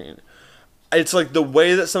PG-13. It's like the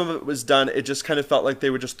way that some of it was done, it just kind of felt like they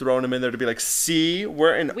were just throwing him in there to be like, see,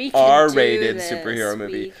 we're an R-rated superhero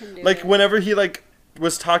movie. Like whenever he like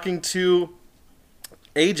was talking to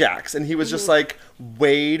Ajax and he was just like,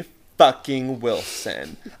 Wade fucking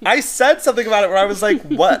Wilson. I said something about it where I was like,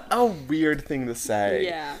 what a weird thing to say.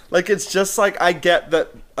 Yeah. Like, it's just like, I get that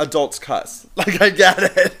adults cuss. Like, I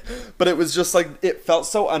get it. But it was just like, it felt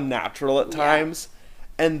so unnatural at times.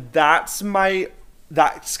 And that's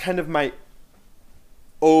kind of my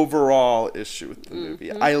overall issue with the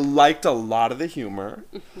movie. I liked a lot of the humor.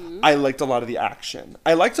 I liked a lot of the action.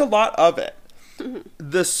 I liked a lot of it.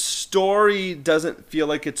 The story doesn't feel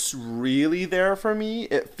like it's really there for me.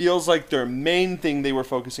 It feels like their main thing they were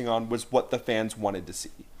focusing on was what the fans wanted to see.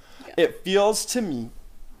 Yeah. It feels to me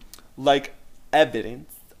like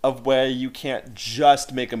evidence of where you can't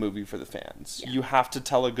just make a movie for the fans. Yeah. You have to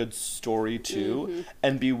tell a good story too,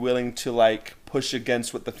 and be willing to like push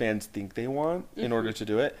against what the fans think they want in order to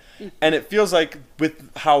do it. And it feels like with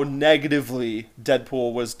how negatively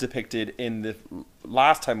Deadpool was depicted in the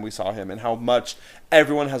last time we saw him, and how much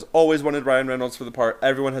everyone has always wanted Ryan Reynolds for the part.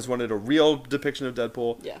 Everyone has wanted a real depiction of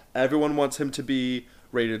Deadpool. Yeah. Everyone wants him to be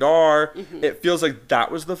rated R. It feels like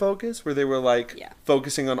that was the focus, where they were like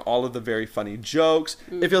focusing on all of the very funny jokes.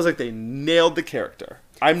 It feels like they nailed the character.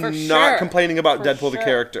 I'm not complaining about Deadpool the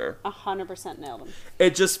character. 100% nailed him.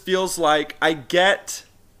 It just feels like I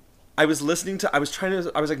was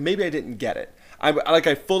like, maybe I didn't get it.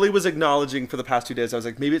 I fully was acknowledging for the past 2 days. I was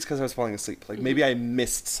like, maybe it's because I was falling asleep. Like, maybe I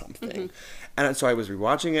missed something. And so I was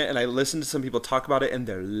rewatching it, and I listened to some people talk about it, and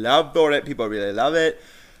their love for it. People really love it.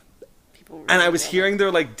 And I was hearing their,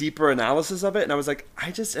 like, deeper analysis of it, and I was like,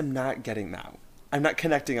 I just am not getting that. I'm not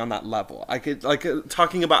connecting on that level. I could, like,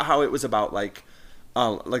 talking about how it was about, like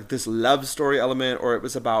this love story element, or it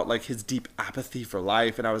was about, like, his deep apathy for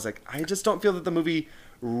life. And I was like, I just don't feel that the movie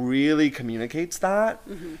really communicates that.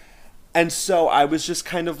 And so I was just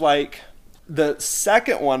kind of like, the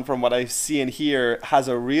second one, from what I see and hear, has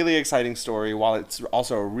a really exciting story, while it's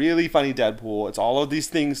also a really funny Deadpool. It's all of these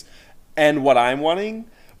things and what I'm wanting,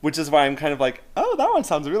 which is why I'm kind of like, oh, that one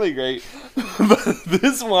sounds really great. But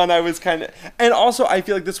this one I was kind of... And also, I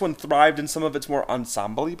feel like this one thrived in some of its more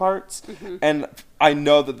ensemble-y parts. And I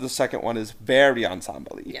know that the second one is very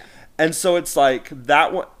ensemble-y. Yeah. And so it's like,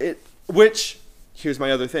 that one... Which, here's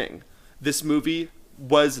my other thing. This movie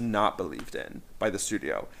was not believed in by the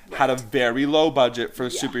studio. Had a very low budget for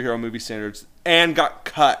superhero movie standards, and got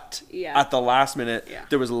cut at the last minute.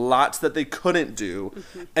 There was lots that they couldn't do.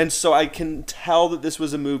 And so I can tell that this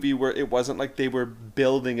was a movie where it wasn't like they were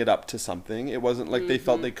building it up to something. It wasn't like they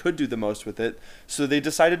felt they could do the most with it. So they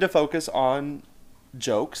decided to focus on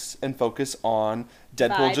jokes and focus on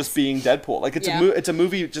Deadpool just being Deadpool. Like, it's a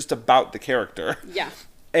movie just about the character.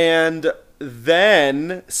 And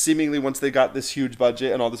then, seemingly, once they got this huge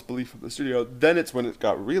budget and all this belief from the studio, then it's when it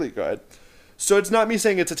got really good. So it's not me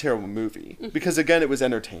saying it's a terrible movie, because, again, it was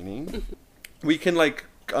entertaining. We can, like,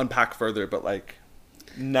 unpack further, but, like,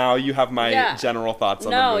 now you have my general thoughts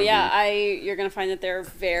on the movie. You're going to find that they're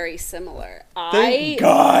very similar. Thank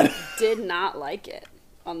God. Did not like it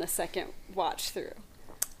on the second watch through.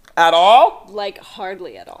 At all? Like,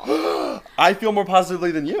 hardly at all. I feel more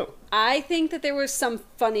positively than you. I think that there were some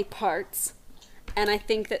funny parts, and I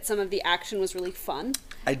think that some of the action was really fun.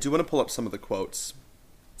 I do want to pull up some of the quotes.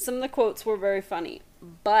 Some of the quotes were very funny,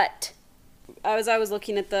 but as I was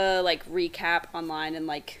looking at the, like, recap online and,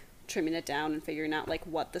 like, trimming it down and figuring out, like,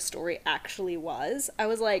 what the story actually was, I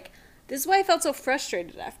was like, this is why I felt so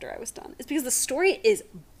frustrated after I was done. It's because the story is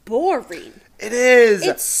boring. It is!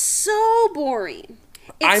 It's so boring.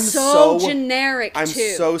 It's so generic, I'm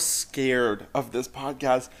too. so scared of this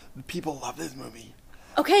podcast. People love this movie.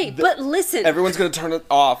 Okay, but listen. Everyone's going to turn it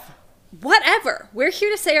off. Whatever. We're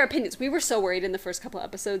here to say our opinions. We were so worried in the first couple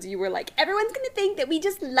episodes. You were like, everyone's going to think that we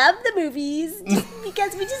just love the movies just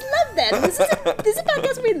because we just love them. This is a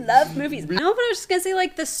podcast where we love movies. No, but I was just going to say,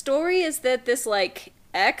 like, the story is that this, like,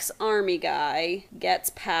 ex-army guy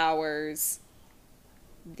gets powers.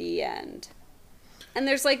 The end. And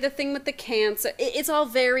there's, like, the thing with the cancer. It's all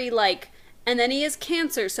very, like... And then he has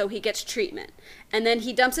cancer, so he gets treatment. And then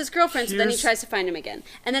he dumps his girlfriend, so then he tries to find him again.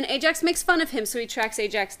 And then Ajax makes fun of him, so he tracks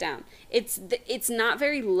Ajax down. It's not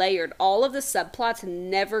very layered. All of the subplots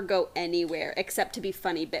never go anywhere except to be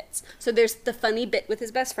funny bits. So there's the funny bit with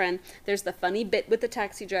his best friend, there's the funny bit with the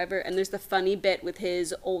taxi driver, and there's the funny bit with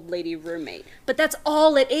his old lady roommate. But that's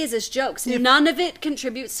all it is jokes. None of it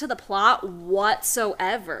contributes to the plot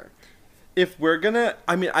whatsoever. If we're gonna,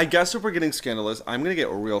 I guess if we're getting scandalous, I'm gonna get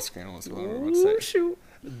real scandalous about what I'm about to say. Shoot.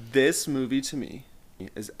 This movie, to me,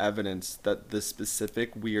 is evidence that the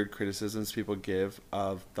specific weird criticisms people give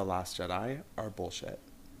of The Last Jedi are bullshit.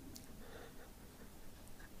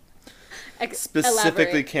 Specifically,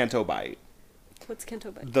 Elaborate. Canto Bight. What's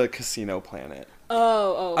Canto Bight? The casino planet.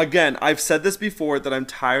 Oh. Again, I've said this before, that I'm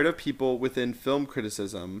tired of people within film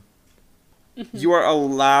criticism. You are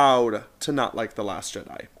allowed to not like The Last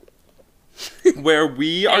Jedi. Where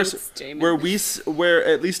we are, where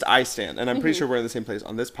at least I stand, and I'm pretty sure we're in the same place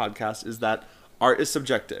on this podcast, is that art is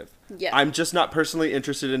subjective. Yeah. I'm just not personally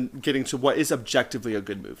interested in getting to what is objectively a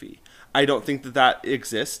good movie. I don't think that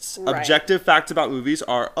exists. Right. Objective facts about movies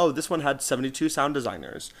are, this one had 72 sound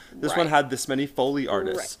designers. This one had this many Foley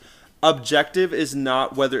artists. Right. Objective is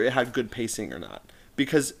not whether it had good pacing or not.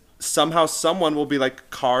 Because somehow someone will be like,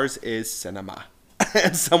 Cars is cinema.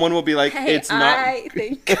 And someone will be like, it's not. I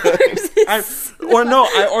think Cars is a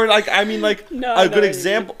good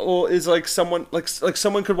example is like someone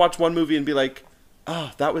could watch one movie and be like,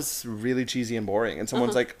 oh, that was really cheesy and boring. And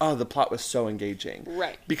someone's like, oh, the plot was so engaging.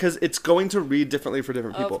 Right. Because it's going to read differently for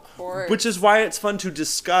different people. Of course. Which is why it's fun to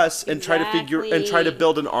discuss and try to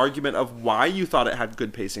build an argument of why you thought it had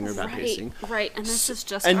good pacing or bad pacing. Right. And this is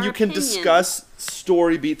just and our you can opinion. discuss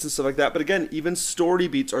story beats and stuff like that. But again, even story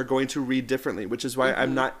beats are going to read differently, which is why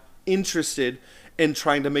I'm not interested in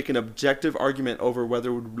trying to make an objective argument over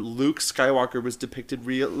whether Luke Skywalker was depicted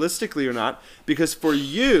realistically or not. Because for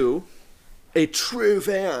you, a true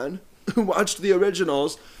fan who watched the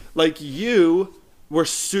originals, like you were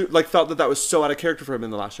felt that was so out of character for him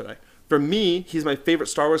in The Last Jedi. For me, he's my favorite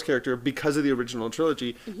Star Wars character because of the original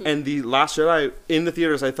trilogy. And The Last Jedi, in the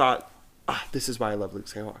theaters, I thought, this is why I love Luke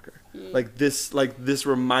Skywalker. This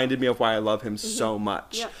reminded me of why I love him so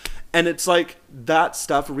much. Yeah. And it's like, that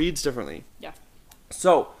stuff reads differently. Yeah.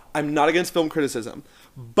 So, I'm not against film criticism,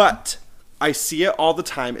 but I see it all the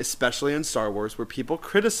time, especially in Star Wars, where people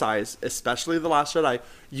criticize, especially The Last Jedi,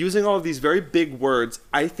 using all of these very big words,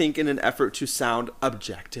 I think in an effort to sound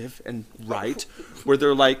objective and right, where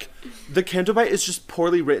they're like, the Canto Bight is just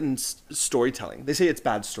poorly written storytelling. They say it's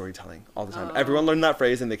bad storytelling all the time. Everyone learned that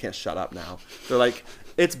phrase and they can't shut up now. They're like,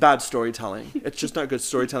 it's bad storytelling. It's just not good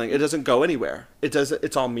storytelling. It doesn't go anywhere.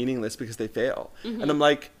 It's all meaningless because they fail. And I'm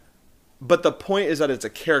like, but the point is that it's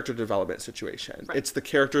a character development situation. Right. It's the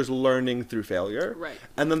characters learning through failure. Right.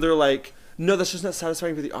 And then they're like, no, that's just not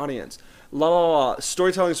satisfying for the audience. La la la.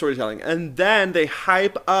 Storytelling. And then they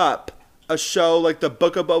hype up a show like the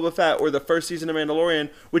Book of Boba Fett or the first season of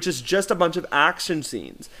Mandalorian, which is just a bunch of action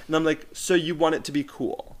scenes. And I'm like, so you want it to be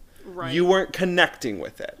cool. Right. You weren't connecting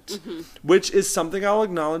with it, which is something I'll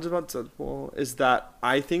acknowledge about Deadpool, is that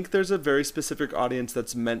I think there's a very specific audience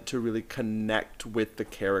that's meant to really connect with the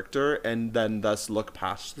character and then thus look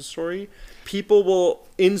past the story. People will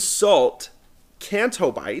insult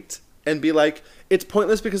Canto Bight and be like, it's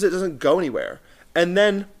pointless because it doesn't go anywhere. And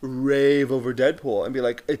then rave over Deadpool and be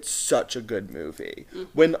like, it's such a good movie.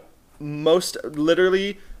 When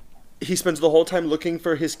literally, he spends the whole time looking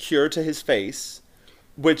for his cure to his face,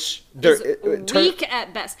 which weak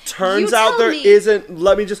at best. Turns out there isn't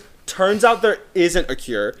a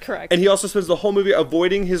cure. Correct. And he also spends the whole movie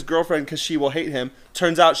avoiding his girlfriend because she will hate him.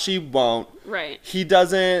 Turns out she won't. Right. He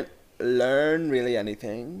doesn't learn really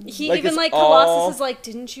anything. Colossus is like,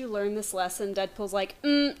 didn't you learn this lesson? Deadpool's like,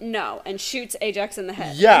 no, and shoots Ajax in the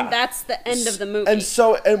head. Yeah. And that's the end of the movie.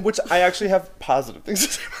 And which I actually have positive things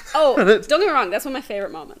to say about don't get me wrong, that's one of my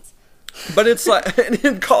favorite moments. But it's like,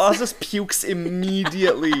 and Colossus pukes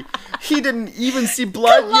immediately. He didn't even see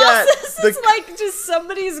blood yet. Colossus is like just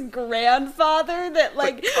somebody's grandfather that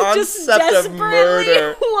like just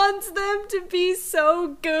desperately wants them to be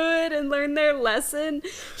so good and learn their lesson.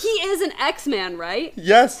 He is an X-Man, right?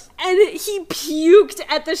 Yes. And he puked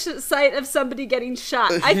at the sight of somebody getting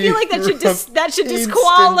shot. I feel like that should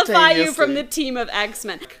disqualify you from the team of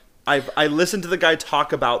X-Men. I listened to the guy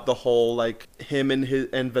talk about the whole, like, him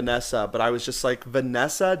and Vanessa, but I was just like,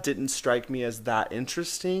 Vanessa didn't strike me as that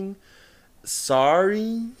interesting.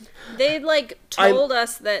 Sorry. They, like, told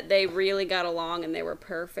us that they really got along and they were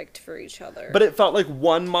perfect for each other. But it felt like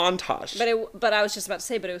one montage. But I was just about to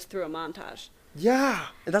say, but it was through a montage. Yeah.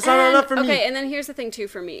 That's not enough for me. Okay, and then here's the thing, too,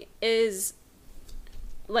 for me, is,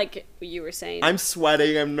 like you were saying. I'm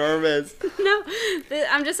sweating. I'm nervous. No.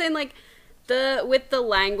 I'm just saying, like, with the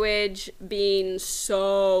language being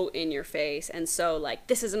so in your face and so like,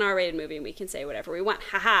 this is an R-rated movie and we can say whatever we want,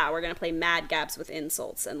 haha, we're gonna play Mad Gabs with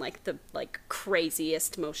insults and like the like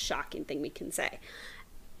craziest, most shocking thing we can say,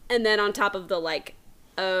 and then on top of the like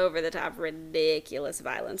over the top ridiculous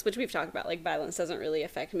violence, which we've talked about, like violence doesn't really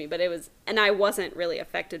affect me, but I wasn't really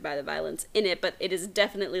affected by the violence in it, but it is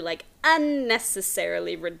definitely like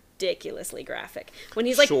unnecessarily ridiculously graphic when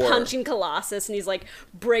he's like punching Colossus and he's like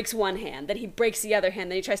breaks one hand, then he breaks the other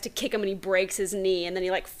hand, then he tries to kick him and he breaks his knee, and then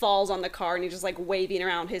he like falls on the car and he's just like waving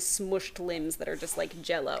around his smushed limbs that are just like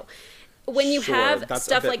jello. When you have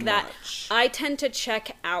stuff like that, I tend to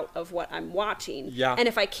check out of what I'm watching. Yeah. And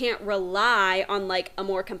if I can't rely on like a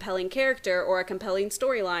more compelling character or a compelling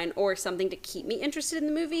storyline or something to keep me interested in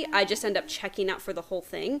the movie, I just end up checking out for the whole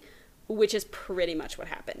thing, which is pretty much what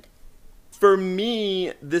happened. For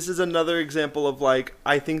me, this is another example of like,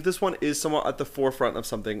 I think this one is somewhat at the forefront of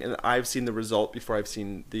something, and I've seen the result before I've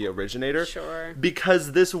seen the originator. Sure.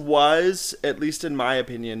 Because this was, at least in my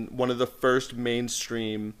opinion, one of the first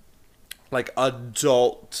mainstream like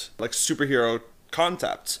adult like superhero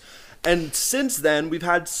concepts, and since then we've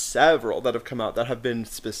had several that have come out that have been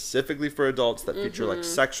specifically for adults that feature like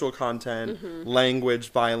sexual content,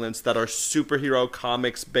 language, violence, that are superhero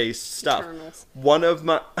comics based stuff. Eternals. One of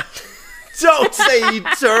my don't say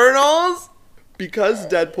Eternals, because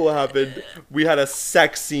Deadpool happened, we had a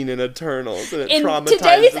sex scene in Eternals, and it In traumatized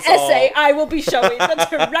today's us all. essay, I will be showing the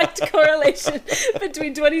direct correlation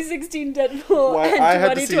between 2016 Deadpool Why and I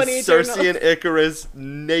had to see 2020 Eternals. Cersei and Icarus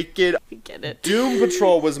naked. I get it. Doom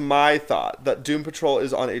Patrol was my thought. That Doom Patrol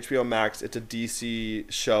is on HBO Max. It's a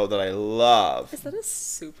DC show that I love. Is that a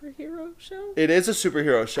superhero show? It is a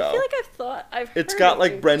superhero show. I feel like I've heard It's got of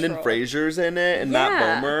like Doom Brendan Patrol. Fraser's in it and Matt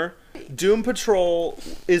Yeah. Bomer. Doom Patrol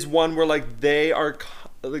is one where like they are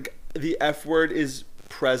like the F word is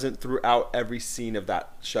present throughout every scene of that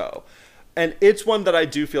show. And it's one that I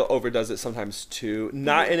do feel overdoes it sometimes too.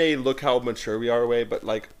 Not in a look how mature we are way, but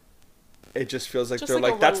like it just feels like Just they're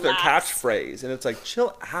like like a that's their relaxed- catchphrase, and it's like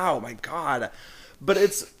chill out, my god. But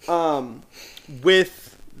it's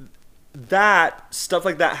with that stuff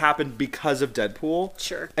like that happened because of Deadpool.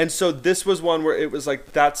 Sure. And so this was one where it was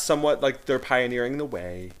like that's somewhat like they're pioneering the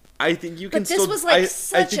way. I think you can But this still was like I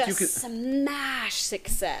such think a you can smash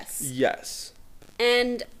success. yes.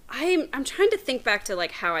 And I'm trying to think back to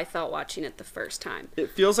like how I felt watching it the first time.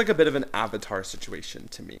 It feels like a bit of an Avatar situation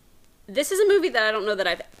to me. This is a movie that I don't know that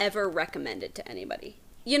I've ever recommended to anybody.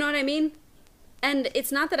 You know what I mean? And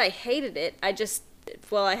it's not that I hated it.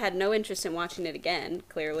 I had no interest in watching it again,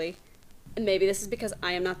 clearly. And maybe this is because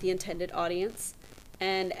I am not the intended audience.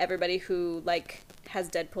 And everybody who, like, has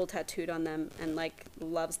Deadpool tattooed on them and, like,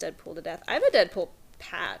 loves Deadpool to death. I have a Deadpool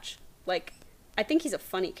patch. Like, I think he's a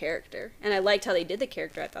funny character. And I liked how they did the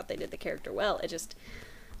character. I thought they did the character well.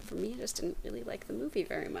 For me, I just didn't really like the movie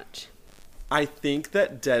very much. I think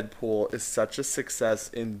that Deadpool is such a success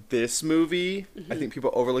in this movie. I think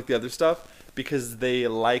people overlook the other stuff because they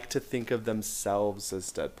like to think of themselves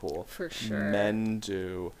as Deadpool. For sure. Men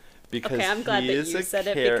do. Because Okay, I'm glad he that is you a said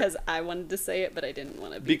it because I wanted to say it, but I didn't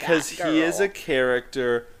want to be because that girl. he is a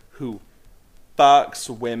character who fucks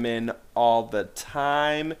women all the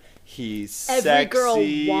time. He's Every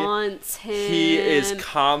sexy. girl wants him. He is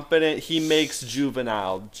confident. He makes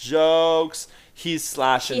juvenile jokes. He's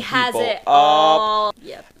slashing He has people it up. all.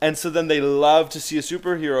 Yep. And so then they love to see a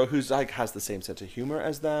superhero who's like has the same sense of humor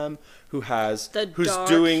as them, who's Dark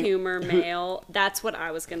doing humor male. That's what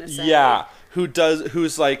I was gonna say. yeah,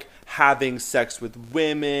 who's like having sex with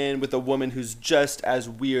women, with a woman who's just as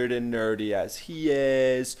weird and nerdy as he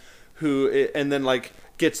is, and then like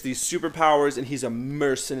gets these superpowers, and he's a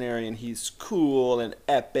mercenary, and he's cool and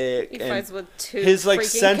epic. He and fights with two his like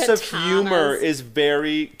freaking sense of katanas. humor is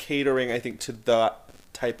very catering, I think, to the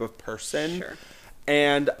type of person. Sure.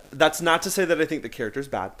 And that's not to say that I think the character's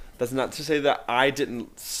bad. That's not to say that I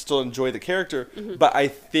didn't still enjoy the character. Mm-hmm. But I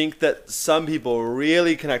think that some people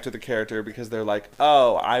really connect with the character because they're like,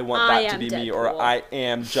 oh, I want I that to am be me, Deadpool. or I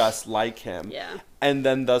am just like him. Yeah. And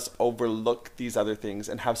then thus overlook these other things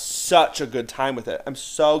and have such a good time with it. I'm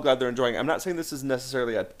so glad they're enjoying it. I'm not saying this is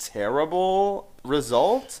necessarily a terrible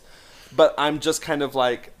result, but I'm just kind of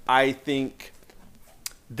like, I think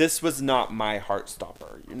this was not my heart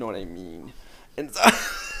stopper. You know what I mean? And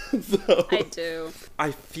so I do.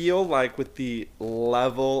 I feel like with the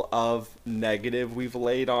level of negative we've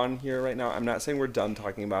laid on here right now, I'm not saying we're done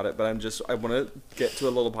talking about it, but I want to get to a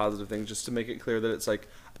little positive thing just to make it clear that it's like,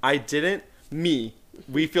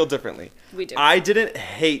 we feel differently. We do. I didn't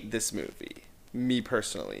hate this movie, me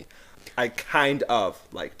personally. I kind of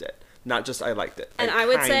liked it. Not just I liked it. And I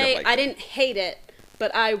would kind say of liked I it. didn't hate it,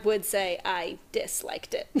 but I would say I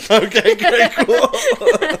disliked it. Okay, great, cool.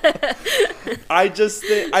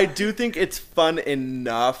 I do think it's fun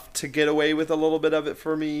enough to get away with a little bit of it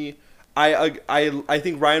for me. I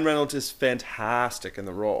think Ryan Reynolds is fantastic in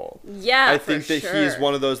the role. Yeah, I think for that sure. he's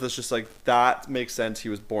one of those that's just like, that makes sense. He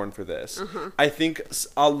was born for this. I think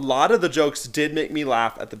a lot of the jokes did make me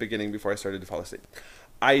laugh at the beginning before I started to fall asleep.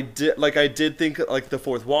 I did think like the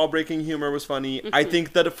fourth wall breaking humor was funny. I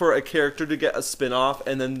think that for a character to get a spin-off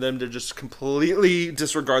and then them to just completely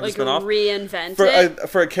disregard Like the spin-off, reinvent it.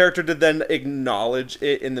 for a character to then acknowledge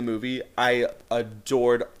it in the movie, I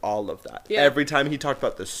adored all of that. Yeah. Every time he talked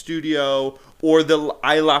about the studio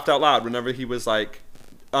I laughed out loud whenever he was like,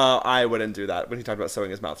 I wouldn't do that. When he talked about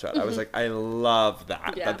sewing his mouth shut, I was like, I love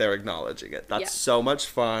that, Yeah. that they're acknowledging it. That's Yeah. so much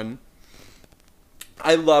fun.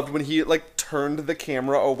 I loved when he like turned the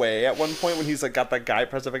camera away at one point when he's like got that guy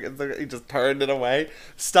pressed up against he just turned it away.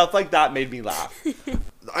 Stuff like that made me laugh.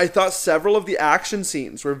 I thought several of the action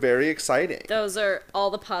scenes were very exciting. Those are all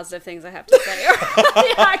the positive things I have to say.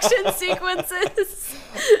 The action sequences.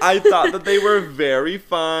 I thought that they were very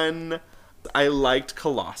fun. I liked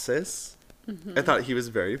Colossus. I thought he was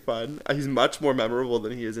very fun. He's much more memorable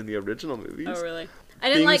than he is in the original movies. Oh, really? I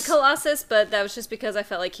didn't like Things- Colossus, but that was just because I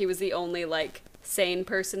felt like he was the only, like, sane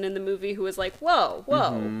person in the movie who was like, whoa,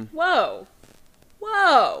 whoa, whoa.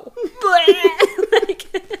 whoa. Like,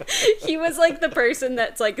 he was like the person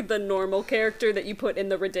that's like the normal character that you put in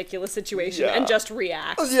the ridiculous situation and just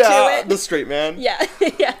reacts to it. The straight man. Yeah,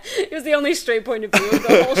 yeah. It was the only straight point of view of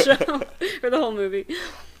the whole show, or the whole movie.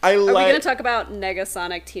 Are we going to talk about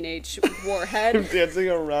Negasonic Teenage Warhead? Dancing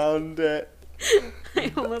around it.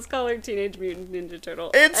 I almost call her Teenage Mutant Ninja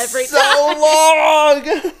Turtle. It's every so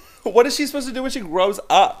long! What is she supposed to do when she grows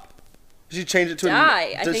up? Does she change it to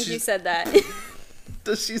die? I think you said that.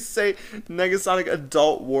 Does she say Negasonic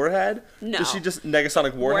Adult Warhead? No. Does she just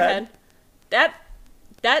Negasonic Warhead?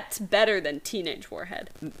 That's better than Teenage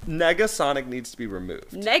Warhead. Negasonic needs to be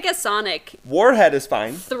removed. Negasonic Warhead is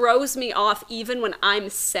fine. Throws me off even when I'm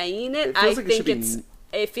saying it.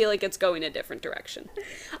 I feel like it's going a different direction.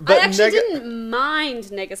 But I actually didn't mind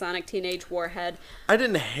Negasonic Teenage Warhead. I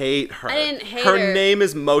didn't hate her. I didn't hate her. Her name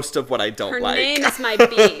is most of what I don't like. Her name is my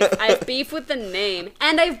beef. I have beef with the name.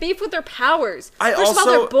 And I have beef with her powers. First of all,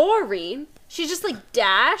 they're boring. She's just like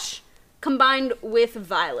Dash combined with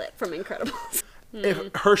Violet from Incredibles.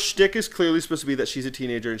 If her shtick is clearly supposed to be that she's a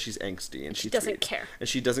teenager and she's angsty and she doesn't care. And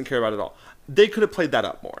she doesn't care about it all. They could have played that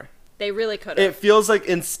up more. They really could have. It feels like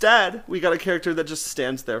instead we got a character that just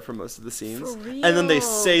stands there for most of the scenes. For real. And then they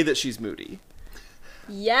say that she's moody.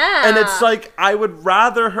 Yeah. And it's like, I would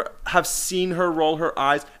rather have seen her roll her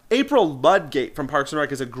eyes. April Ludgate from Parks and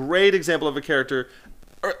Rec is a great example of a character.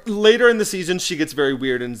 Later in the season, she gets very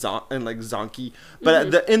weird and like zonky.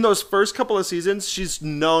 But in those first couple of seasons, she's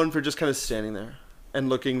known for just kind of standing there and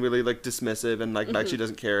looking really like dismissive and like she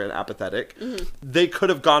doesn't care and apathetic. They could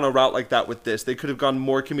have gone a route like that with this. They could have gone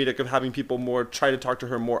more comedic of having people more try to talk to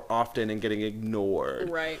her more often and getting ignored.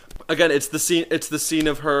 Right. Again, it's the scene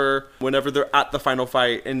of her whenever they're at the final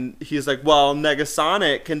fight and he's like, well,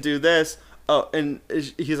 Negasonic can do this. Oh, and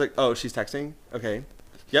he's like, oh, she's texting? Okay.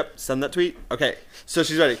 Yep, send that tweet. Okay, so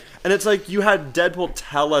she's ready. And it's like, you had Deadpool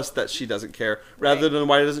tell us that she doesn't care, rather than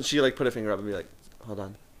why doesn't she like put a finger up and be like, hold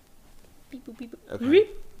on. Beep, boop, beep, boop. Okay,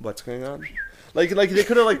 what's going on? Like they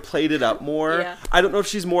could have like played it up more. Yeah. I don't know if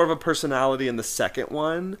she's more of a personality in the second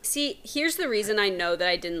one. See, here's the reason I know that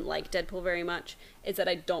I didn't like Deadpool very much, is that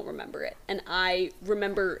I don't remember it. And I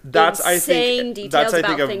remember insane details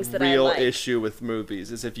about things that I like. That's, I think, a real issue with movies,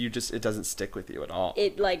 is if you just, it doesn't stick with you at all.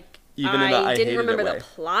 It like... Even in the I didn't remember way. the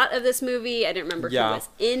plot of this movie. I didn't remember who was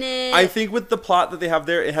in it. I think with the plot that they have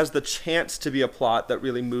there, it has the chance to be a plot that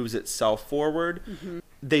really moves itself forward.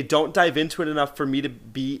 They don't dive into it enough for me to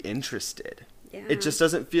be interested. Yeah. It just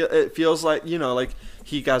doesn't feel... It feels like, you know, like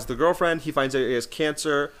he has the girlfriend. He finds out he has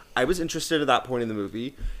cancer. I was interested at that point in the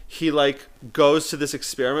movie. He, like, goes to this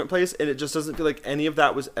experiment place, and it just doesn't feel like any of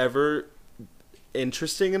that was ever...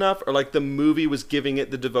 interesting enough, or like the movie was giving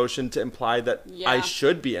it the devotion to imply that I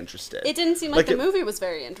should be interested. It didn't seem like the movie was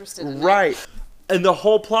very interested in it. And the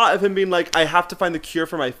whole plot of him being like, I have to find the cure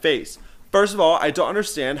for my face. First of all, I don't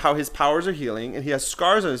understand how his powers are healing and he has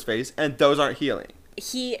scars on his face and those aren't healing.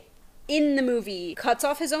 He, in the movie, cuts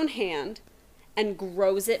off his own hand and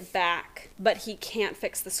grows it back, but he can't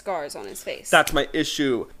fix the scars on his face. That's my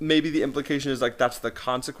issue. Maybe the implication is like that's the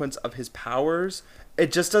consequence of his powers.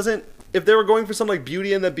 It just doesn't... If they were going for some like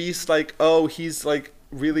Beauty and the Beast, like, oh, he's like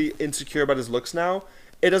really insecure about his looks now,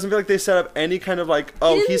 it doesn't feel like they set up any kind of like,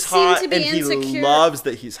 oh, he's hot and he loves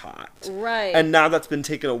that he's hot. Right. And now that's been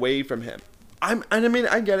taken away from him. And I mean,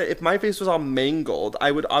 I get it. If my face was all mangled,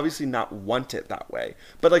 I would obviously not want it that way.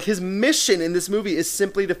 But like his mission in this movie is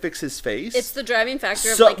simply to fix his face. It's the driving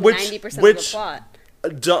factor of like 90% of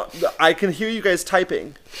the plot. I can hear you guys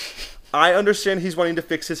typing. I understand he's wanting to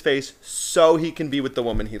fix his face so he can be with the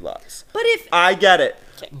woman he loves. But if... I get it.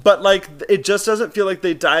 Okay. But, like, it just doesn't feel like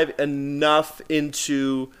they dive enough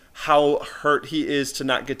into how hurt he is to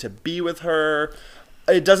not get to be with her.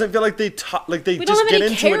 It doesn't feel like they just get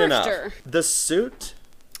into it enough. The suit...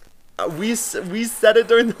 we said it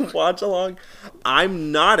during the watch-along.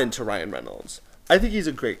 I'm not into Ryan Reynolds. I think he's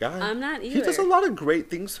a great guy. I'm not either. He does a lot of great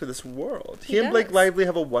things for this world. He and Blake Lively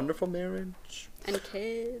have a wonderful marriage. And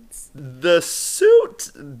kids. The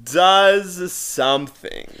suit does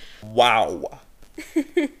something. Wow.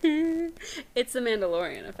 It's the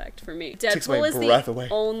Mandalorian effect for me. Deadpool is the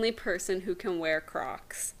only person who can wear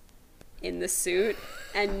Crocs in the suit,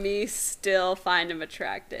 and me still find him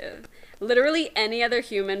attractive. Literally any other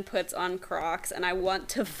human puts on Crocs, and I want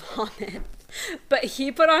to vomit. But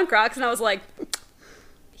he put on Crocs, and I was like,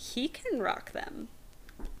 he can rock them.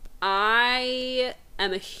 I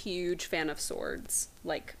am a huge fan of swords.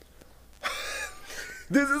 Like,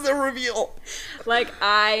 this is a reveal. Like,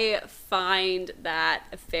 I find that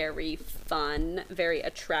very fun, very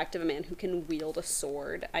attractive. A man who can wield a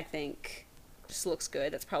sword, I think, just looks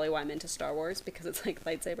good. That's probably why I'm into Star Wars, because it's like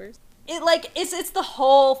lightsabers. It's the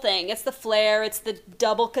whole thing. It's the flare, it's the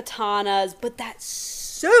double katanas, but that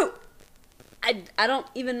suit, I don't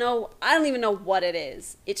even know what it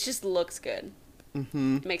is. It just looks good.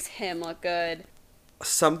 It makes him look good.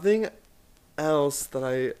 Something else that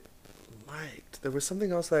I liked. There was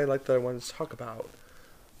something else that I liked that I wanted to talk about.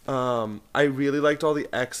 I really liked all the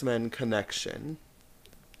X-Men connection.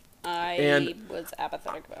 I was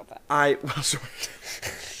apathetic about that.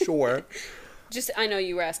 Sure. I know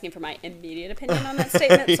you were asking for my immediate opinion on that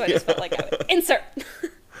statement, so I just felt like I would insert.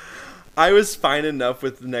 I was fine enough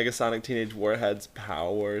with the Negasonic Teenage Warhead's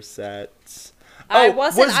power sets. I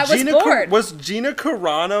was bored. Was Gina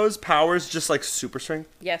Carano's powers just like super strength?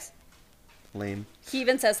 Yes. Lame. He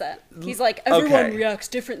even says that. He's like, everyone reacts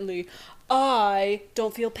differently. I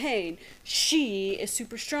don't feel pain. She is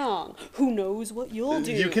super strong. Who knows what you'll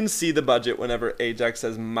do? You can see the budget whenever Ajax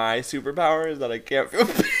says, my superpower is that I can't feel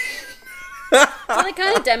pain. So they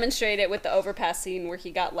kind of demonstrate it with the overpass scene where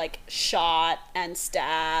he got like shot and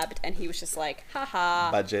stabbed and he was just like,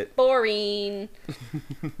 haha. Budget. Boring.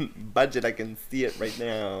 Budget, I can see it right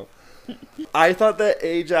now. I thought that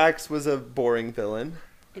Ajax was a boring villain.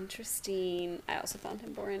 Interesting. I also found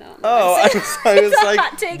him boring. I was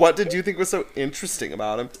like, what did you think was so interesting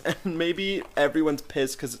about him? And maybe everyone's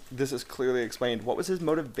pissed because this is clearly explained. What was his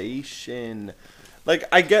motivation? Like,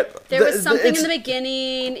 I get... There was something in the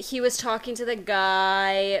beginning. He was talking to the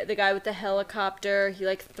guy with the helicopter. He,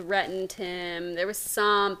 like, threatened him. There was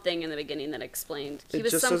something in the beginning that explained. He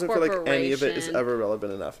was some corporation. It just doesn't feel like any of it is ever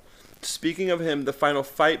relevant enough. Speaking of him, the final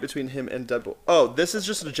fight between him and Deadpool... Oh, this is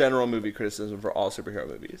just a general movie criticism for all superhero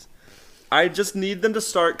movies. I just need them to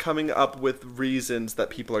start coming up with reasons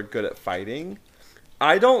that people are good at fighting.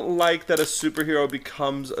 I don't like that a superhero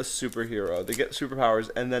becomes a superhero. They get superpowers,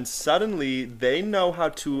 and then suddenly they know how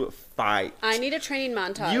to fight. I need a training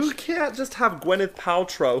montage. You can't just have Gwyneth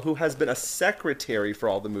Paltrow, who has been a secretary for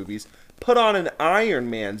all the movies, put on an Iron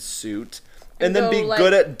Man suit... And then be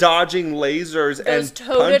good at dodging lasers and punching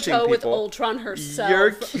people. Goes toe-to-toe with Ultron herself.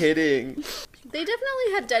 You're kidding. They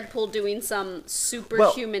definitely had Deadpool doing some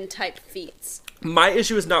superhuman type feats. My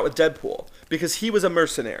issue is not with Deadpool, because he was a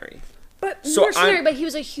mercenary. But he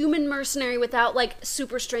was a human mercenary without like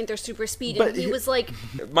super strength or super speed, and he was like.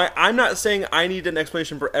 I'm not saying I need an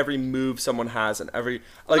explanation for every move someone has and every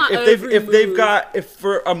if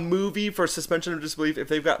for a movie for suspension of disbelief, if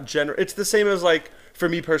they've got it's the same as like for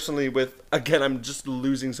me personally with, again, I'm just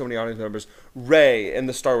losing so many audience members, Rey in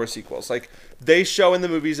the Star Wars sequels. Like, they show in the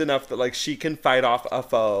movies enough that, like, she can fight off a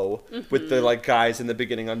foe with the, like, guys in the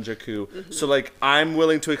beginning on Jakku. So, like, I'm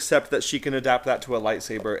willing to accept that she can adapt that to a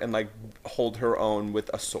lightsaber and, like, hold her own with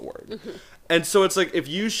a sword. And so it's like, if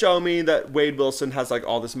you show me that Wade Wilson has, like,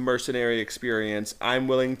 all this mercenary experience, I'm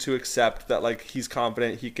willing to accept that, like, he's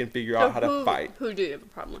confident he can figure out how to fight. Who do you have a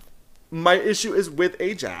problem with? My issue is with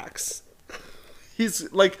Ajax.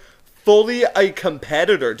 He's, like, fully a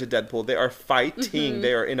competitor to Deadpool. They are fighting.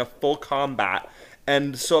 They are in a full combat.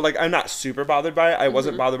 And so, like, I'm not super bothered by it. I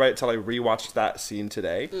wasn't bothered by it until I rewatched that scene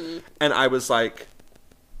today. And I was like,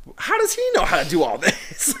 how does he know how to do all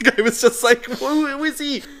this? Like, I was just like, who is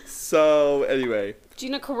he? So, anyway.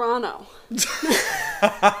 Gina Carano.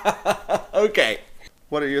 Okay.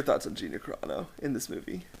 What are your thoughts on Gina Carano in this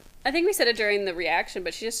movie? I think we said it during the reaction,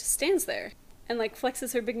 but she just stands there and, like,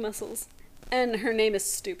 flexes her big muscles. And her name is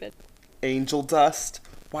stupid. Angel Dust.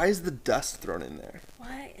 Why is the dust thrown in there?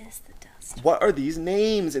 Why is the dust? What are these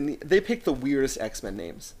names? And they pick the weirdest X-Men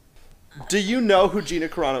names. Do you know who Gina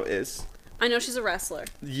Carano is? I know she's a wrestler.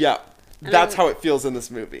 Yeah. That's how it feels in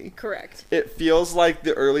this movie. Correct. It feels like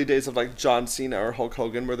the early days of like John Cena or Hulk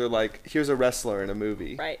Hogan where they're like, here's a wrestler in a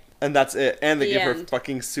movie. Right. And that's it. And they give her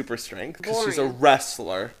fucking super strength because she's a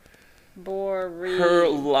wrestler. Boring. Her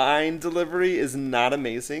line delivery is not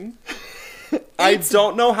amazing. I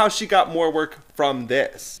don't know how she got more work from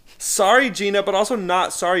this. Sorry, Gina, but also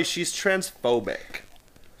not sorry. She's transphobic.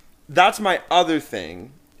 That's my other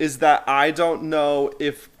thing, is that I don't know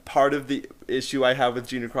if part of the issue I have with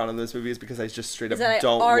Gina Carano in this movie is because I just straight up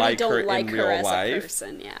don't like her in real life. A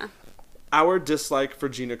person, yeah. Our dislike for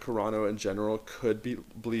Gina Carano in general could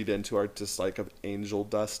bleed into our dislike of Angel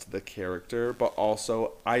Dust, the character, but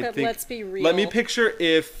also think... let's be real. Let me picture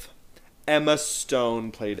if Emma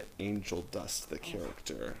Stone played Angel Dust, the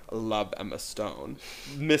character. I love Emma Stone.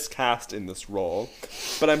 Miscast in this role.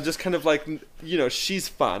 But I'm just kind of like, you know, she's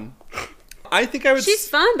fun. I think I would... She's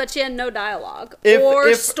fun, but she had no dialogue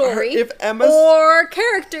or story or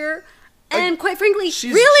character. And quite frankly,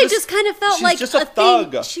 really just kind of felt like just a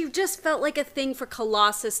thug. She just felt like a thing for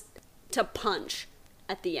Colossus to punch.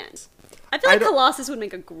 at the end. I feel like Colossus would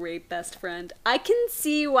make a great best friend. I can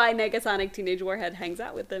see why Negasonic Teenage Warhead hangs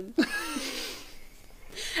out with him.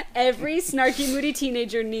 Every snarky, moody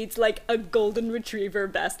teenager needs, like, a golden retriever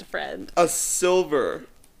best friend. A silver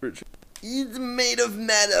retriever. He's made of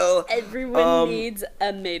metal. Everyone needs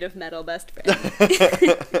a made of metal best friend.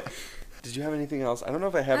 Did you have anything else? I don't know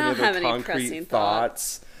if I have any other concrete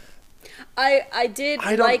thoughts. I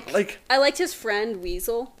liked his friend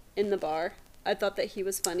Weasel in the bar. I thought that he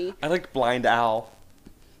was funny. I liked Blind Owl.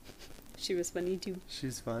 She was funny too.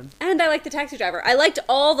 She's fun. And I liked the taxi driver. I liked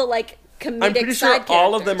all the, like, comedic I'm pretty sure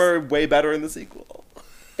all of them are way better in the sequel.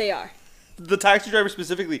 They are. The taxi driver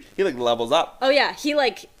specifically, he like levels up. Oh yeah,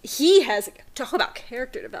 he has, talk about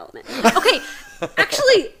character development. Okay,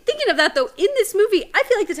 actually, thinking of that though, in this movie, I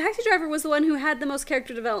feel like the taxi driver was the one who had the most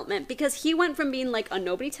character development, because he went from being like a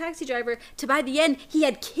nobody taxi driver to, by the end, he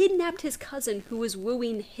had kidnapped his cousin who was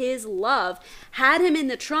wooing his love, had him in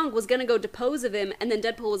the trunk, was gonna go depose of him, and then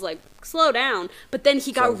Deadpool was like, slow down, but then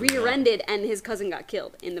he got rear-ended and his cousin got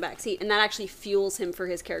killed in the backseat, and that actually fuels him for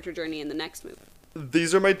his character journey in the next movie.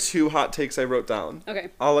 These are my 2 hot takes I wrote down. Okay.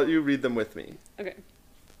 I'll let you read them with me. Okay.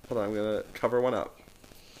 Hold on, I'm going to cover one up.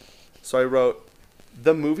 So I wrote,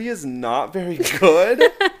 the movie is not very good? ?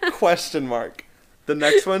 The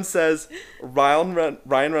next one says, Ryan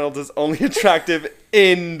Reynolds is only attractive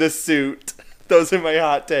in the suit. Those are my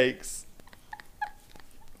hot takes.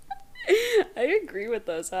 I agree with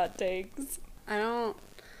those hot takes. I don't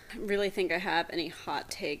really think I have any hot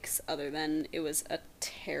takes other than it was a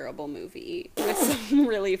terrible movie with some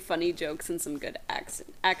really funny jokes and some good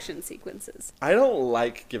action sequences. I don't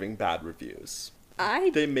like giving bad reviews.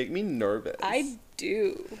 They make me nervous. I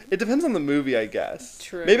do. It depends on the movie, I guess.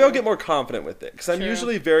 True. Maybe I'll get more confident with it, because I'm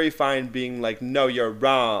usually very fine being like, no, you're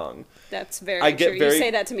wrong. That's very true. You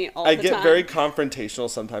say that to me all the time. I get very confrontational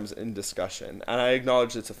sometimes in discussion, and I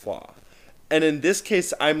acknowledge it's a flaw. And in this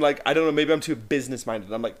case, I'm like, I don't know, maybe I'm too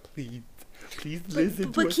business-minded. I'm like, please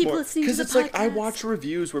listen to us keep more. listening to Because the it's like, I podcast. watch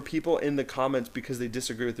reviews where people in the comments, because they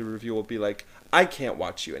disagree with the review, will be like, I can't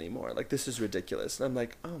watch you anymore. Like, this is ridiculous. And I'm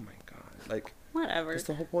like, oh my god. Like, whatever. that's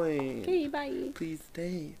the whole point. Okay, bye. Please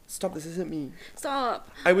stay. Stop, this isn't me. Stop.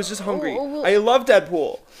 I was just hungry. Oh. I love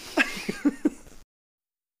Deadpool.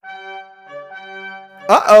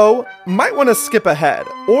 Uh-oh, might want to skip ahead,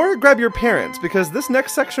 or grab your parents, because this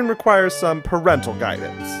next section requires some parental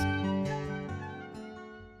guidance.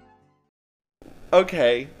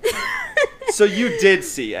 Okay, so you did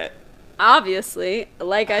see it. Obviously,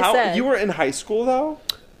 like I said. You were in high school, though?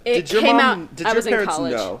 It Did your came mom, out, did I your was in parents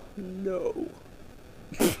college. know? No.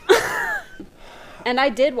 And I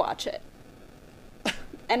did watch it.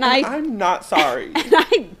 And I'm not sorry. And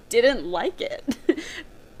I didn't like it.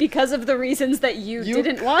 Because of the reasons that you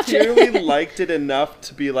didn't watch it. You clearly liked it enough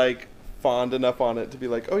to be, like, fond enough on it to be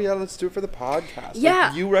like, oh, yeah, let's do it for the podcast. Yeah.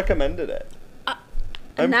 Like, you recommended it.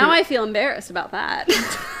 Now I feel embarrassed about that.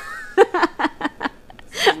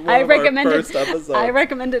 I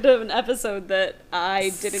recommended an episode that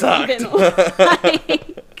I didn't even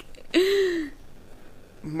like.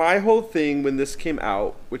 My whole thing when this came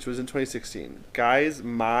out, which was in 2016, guys,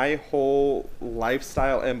 my whole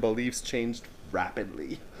lifestyle and beliefs changed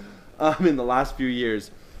rapidly in the last few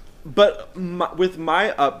years. But with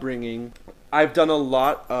my upbringing, I've done a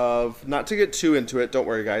lot of, not to get too into it, don't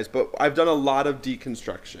worry guys, but I've done a lot of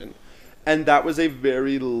deconstruction. And that was a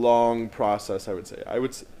very long process, I would say. I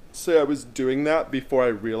would say I was doing that before I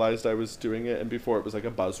realized I was doing it and before it was like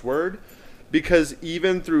a buzzword. Because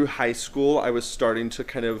even through high school, I was starting to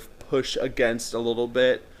kind of push against a little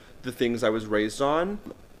bit the things I was raised on.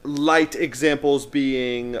 Light examples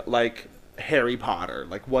being like Harry Potter.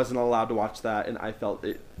 Like, wasn't allowed to watch that, and I felt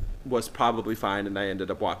it was probably fine, and I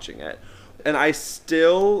ended up watching it. And I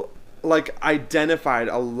still, like, identified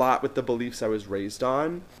a lot with the beliefs I was raised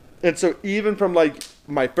on. And so even from, like,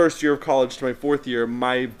 my first year of college to my fourth year,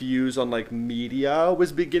 my views on, like, media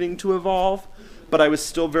was beginning to evolve. But I was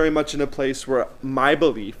still very much in a place where my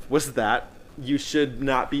belief was that you should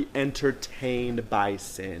not be entertained by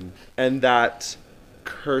sin. And that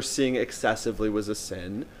cursing excessively was a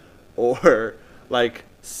sin. Or, like,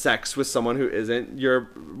 sex with someone who isn't your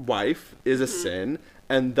wife is a sin.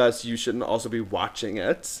 And thus you shouldn't also be watching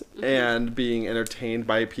it and being entertained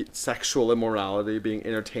by sexual immorality, being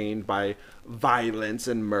entertained by violence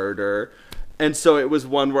and murder. And so it was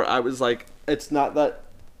one where I was like, it's not that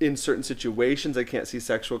in certain situations I can't see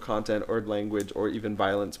sexual content or language or even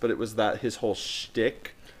violence, but it was that his whole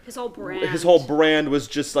shtick, his whole brand was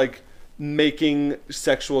just like making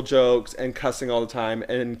sexual jokes and cussing all the time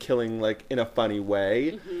and killing like in a funny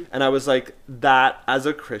way. And I was like, that as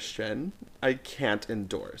a Christian I can't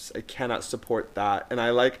endorse. I cannot support that. And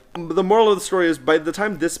the moral of the story is, by the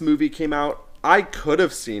time this movie came out, I could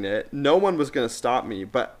have seen it. No one was going to stop me,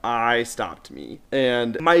 but I stopped me.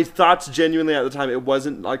 And my thoughts genuinely at the time, it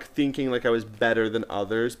wasn't like thinking like I was better than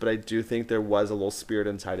others, but I do think there was a little spirit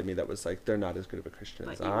inside of me that was like, they're not as good of a Christian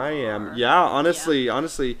as I am. Yeah, honestly,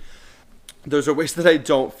 those are ways that I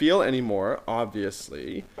don't feel anymore,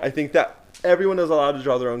 obviously. I think that everyone is allowed to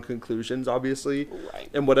draw their own conclusions, obviously,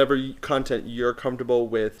 right, and whatever content you're comfortable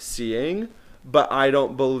with seeing. But I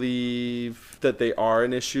don't believe that they are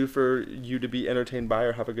an issue for you to be entertained by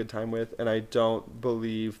or have a good time with. And I don't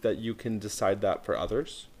believe that you can decide that for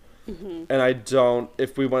others. Mm-hmm. And I don't,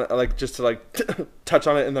 if we want, like, just to, like, touch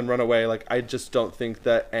on it and then run away, like, I just don't think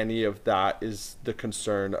that any of that is the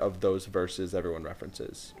concern of those verses everyone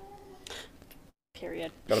references.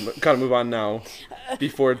 Period. Gotta move on now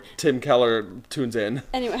before Tim Keller tunes in.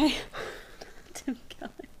 Anyway, Tim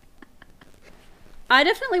Keller. I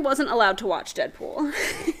definitely wasn't allowed to watch Deadpool.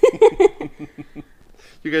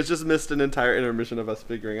 You guys just missed an entire intermission of us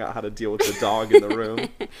figuring out how to deal with the dog in the room.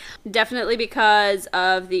 Definitely because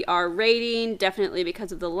of the R rating, definitely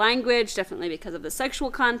because of the language, definitely because of the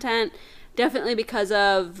sexual content, definitely because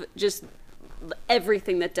of just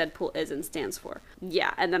everything that Deadpool is and stands for.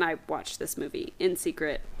 Yeah, and then I watched this movie in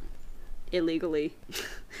secret, illegally.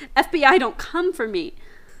 FBI, don't come for me.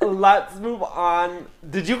 Let's move on.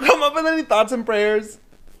 Did you come up with any thoughts and prayers?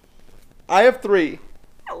 I have 3.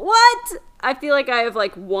 What? I feel like I have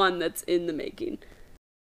like 1 that's in the making.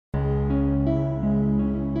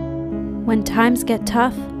 When times get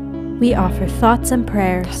tough, we offer thoughts and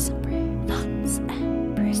prayers. Thoughts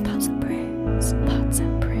and prayers. Thoughts and prayers. Thoughts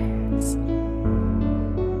and prayers.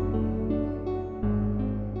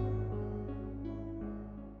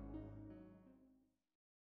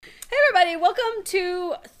 Hey everybody, welcome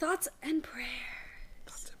to Thoughts and Prayers.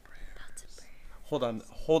 Thoughts and prayers.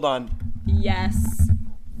 Hold on. Yes.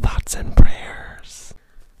 Thoughts and prayers.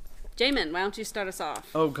 Jamin, why don't you start us off?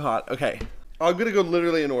 Oh God. Okay. I'm gonna go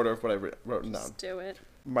literally in order of what I wrote down. Let's do it.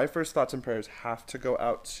 My first thoughts and prayers have to go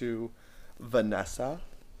out to Vanessa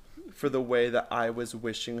for the way that I was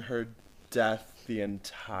wishing her death the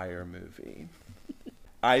entire movie.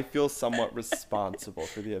 I feel somewhat responsible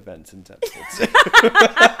for the events in Deadpool 2.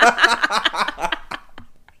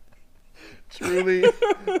 Truly,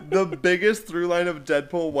 the biggest through line of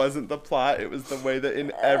Deadpool wasn't the plot. It was the way that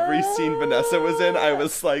in every scene Vanessa was in, I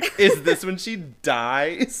was like, is this when she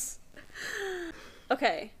dies?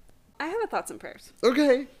 Okay. I have a thoughts and prayers.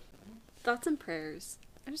 Okay. Thoughts and prayers.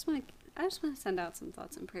 I just want to send out some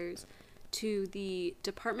thoughts and prayers to the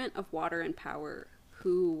Department of Water and Power,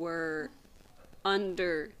 who were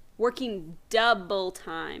working double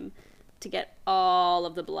time to get all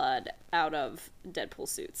of the blood out of Deadpool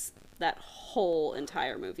suits. That whole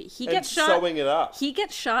entire movie. He gets shot. Sewing it up. He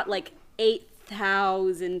gets shot like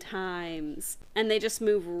 8,000 times. And they just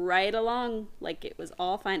move right along like it was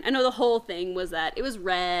all fine. I know the whole thing was that it was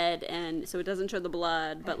red and so it doesn't show the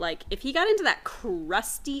blood. But like if he got into that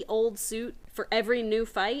crusty old suit for every new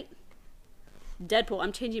fight, Deadpool,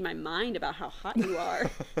 I'm changing my mind about how hot you are.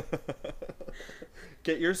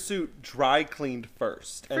 Get your suit dry cleaned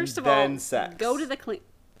first and First of then all, sex. go to the clean.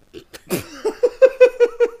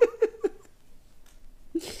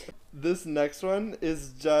 This next one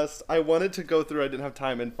is just, I wanted to go through, I didn't have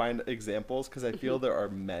time and find examples because I feel there are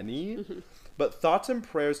many. But thoughts and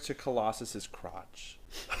prayers to Colossus's crotch.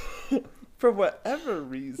 For whatever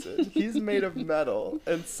reason, he's made of metal.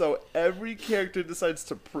 And so every character decides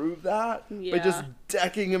to prove that by just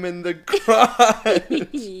decking him in the crotch.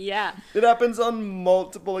 Yeah. It happens on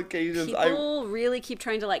multiple occasions. People really keep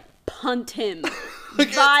trying to like punt him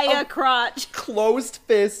via crotch. Closed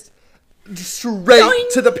fist. Straight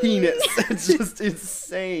Doink! To the penis. It's just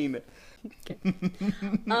insane. Okay.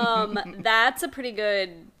 That's a pretty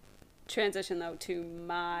good transition though to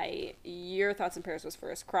your thoughts and prayers was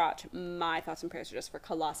for his crotch. My thoughts and prayers are just for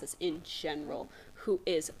Colossus in general, who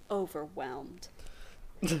is overwhelmed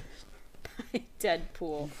by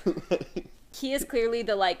Deadpool. He is clearly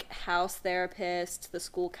the like house therapist, the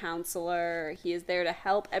school counselor. He is there to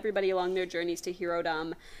help everybody along their journeys to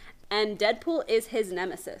herodom, and Deadpool is his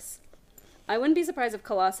nemesis. I wouldn't be surprised if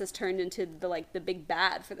Colossus turned into the big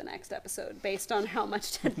bad for the next episode, based on how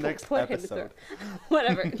much Deadpool put him through.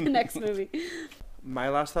 Whatever, the next movie. My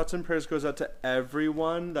last thoughts and prayers goes out to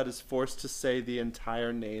everyone that is forced to say the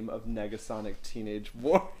entire name of Negasonic Teenage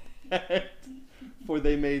Warhead, for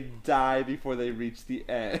they may die before they reach the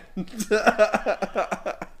end.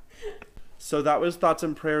 So that was thoughts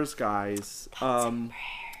and prayers, guys. Thoughts and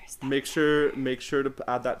prayers. Make sure to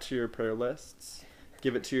add that to your prayer lists.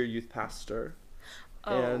 Give it to your youth pastor.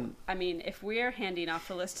 Oh, And I mean, if we're handing off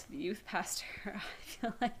the list to the youth pastor, I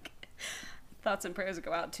feel like thoughts and prayers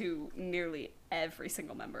go out to nearly every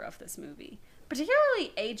single member of this movie.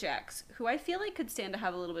 Particularly Ajax, who I feel like could stand to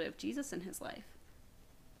have a little bit of Jesus in his life.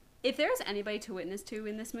 If there's anybody to witness to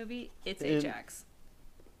in this movie, it's Ajax.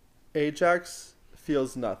 Ajax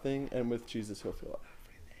feels nothing, and with Jesus, he'll feel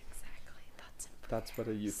everything. Exactly. That's what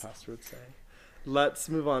a youth pastor would say. Let's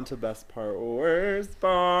move on to best part, worst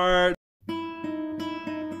part.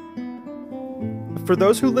 For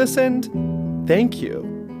those who listened, thank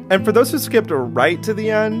you. And for those who skipped right to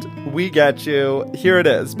the end, we get you. Here it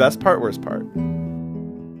is, best part, worst part.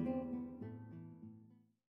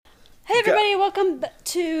 Hey everybody, welcome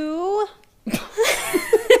to...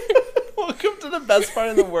 Welcome to the best part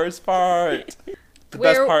and the worst part. The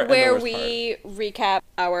best part and the where worst we recap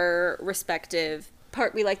our respective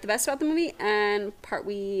part we liked the best about the movie and part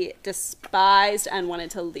we despised and wanted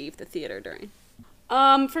to leave the theater during.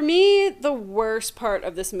 For me, the worst part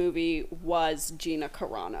of this movie was Gina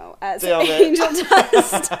Carano as Angel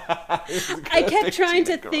Dust. I kept trying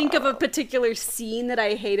to think of a particular scene that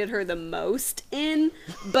I hated her the most in,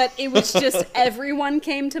 but it was just everyone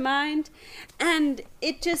came to mind. And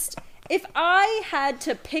it just, if I had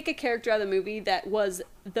to pick a character out of the movie that was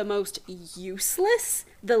the most useless,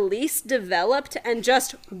 the least developed, and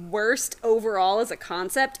just worst overall as a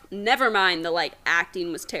concept, never mind the, like,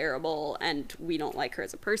 acting was terrible and we don't like her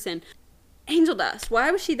as a person. Angel Dust,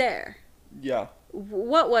 why was she there? Yeah.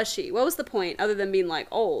 What was she? What was the point other than being like,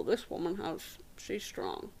 oh, this woman she's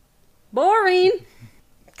strong. Boring!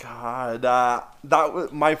 God,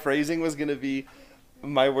 my phrasing was gonna be,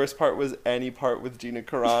 my worst part was any part with Gina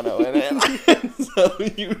Carano in it. So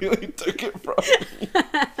you really took it from me.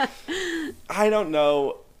 I don't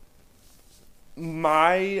know.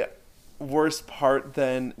 My worst part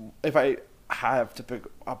then, if I have to pick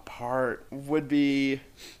a part, would be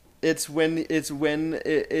it's when he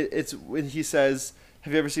says,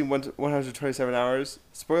 "Have you ever seen 127 Hours?"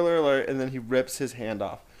 Spoiler alert, and then he rips his hand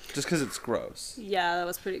off just because it's gross. Yeah, that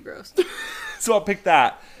was pretty gross. So I'll pick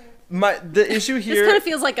that. The issue here... This kind of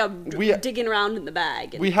feels like digging around in the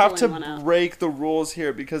bag. And we have to break the rules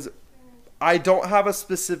here because I don't have a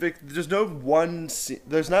specific... There's no one scene...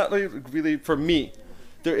 There's not really... For me,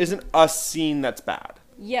 there isn't a scene that's bad.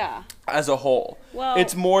 Yeah. As a whole. Well...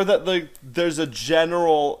 It's more that there's a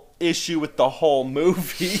general issue with the whole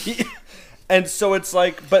movie. And so it's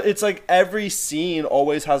like... But it's like every scene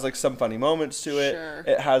always has like some funny moments to it. Sure.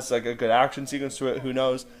 It has like a good action sequence to it. Who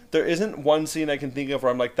knows? There isn't one scene I can think of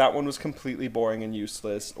where I'm like, that one was completely boring and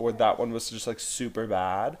useless, or that one was just like super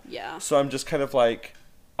bad. Yeah. So I'm just kind of like,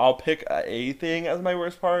 I'll pick a thing as my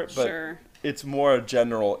worst part, but sure. It's more a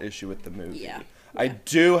general issue with the movie. Yeah. I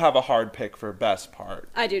do have a hard pick for best part.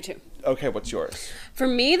 I do too. Okay, what's yours? For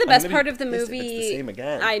me, the best part of the movie... It's the same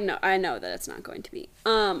again. I know that it's not going to be.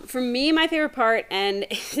 For me, my favorite part, and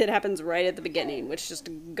it happens right at the beginning, which just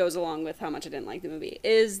goes along with how much I didn't like the movie,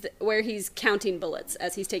 is where he's counting bullets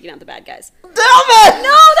as he's taking out the bad guys. Damn it!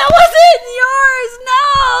 No, that wasn't yours!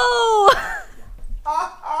 No!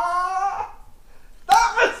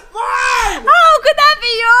 That was mine! How could that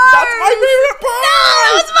be yours? That's my favorite part! No,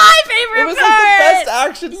 that was my favorite part! It was like the best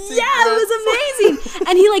action sequence. Yeah, it was amazing.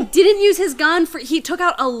 And he like didn't use his gun he took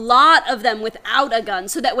out a lot of them without a gun,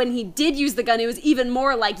 so that when he did use the gun, it was even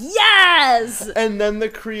more like, yes! And then the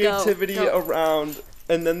creativity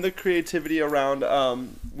around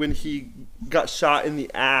when he got shot in the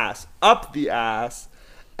ass, up the ass,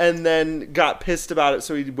 and then got pissed about it,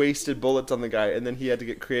 so he wasted bullets on the guy, and then he had to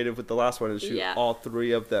get creative with the last one and shoot all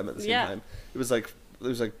three of them at the same time. It was like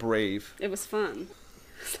brave. It was fun.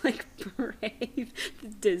 It was like Brave, the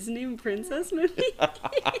Disney princess movie.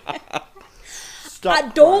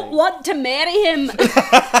 I don't want to marry him.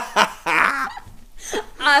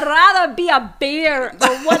 I'd rather be a bear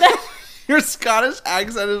or whatever. Your Scottish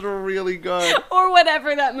accent is really good. Or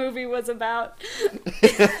whatever that movie was about.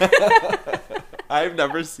 I've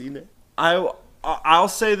never seen it. I'll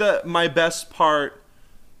say that my best part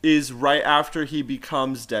is right after he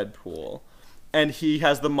becomes Deadpool. And he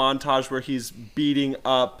has the montage where he's beating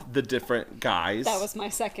up the different guys. That was my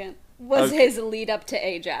second. His lead up to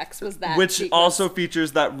Ajax was that. Which sequence. also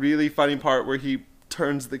features that really funny part where he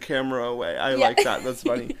turns the camera away. I like that. That's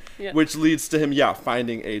funny. Yeah. Which leads to him,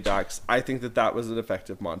 finding Ajax. I think that was an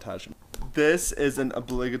effective montage. This is an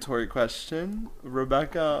obligatory question.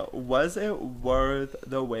 Rebekah, was it worth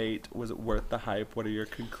the wait? Was it worth the hype? What are your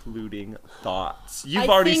concluding thoughts? You've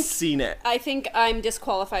already seen it. I think I'm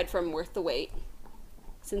disqualified from worth the wait,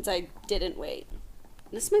 since I didn't wait.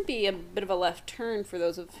 This might be a bit of a left turn for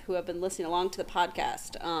those who have been listening along to the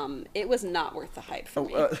podcast. It was not worth the hype for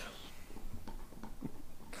me.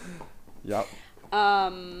 Yep.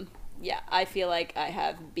 Yeah, I feel like I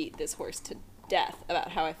have beat this horse to death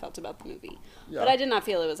about how I felt about the movie. Yeah. But I did not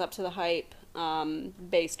feel it was up to the hype,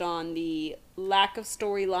 based on the lack of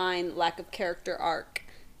storyline, lack of character arc,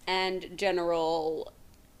 and general,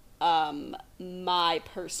 my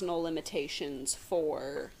personal limitations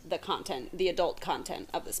for the content, the adult content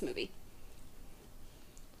of this movie.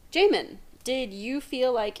 Jamin, did you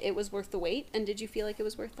feel like it was worth the wait, and did you feel like it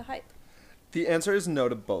was worth the hype? The answer is no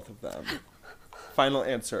to both of them. Final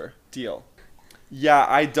answer. Deal. Yeah,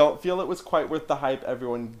 I don't feel it was quite worth the hype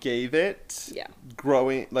everyone gave it. Yeah.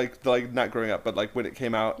 Growing, like not growing up, but like when it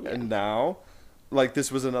came out and now. Like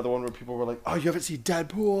this was another one where people were like, oh, you haven't seen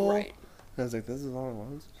Deadpool? Right. And I was like, this is all it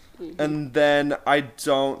was. Mm-hmm. And then I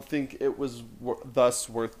don't think it was thus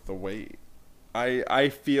worth the wait. I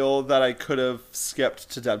feel that I could have skipped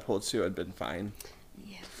to Deadpool 2 and been fine.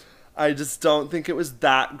 Yeah. I just don't think it was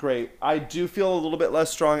that great. I do feel a little bit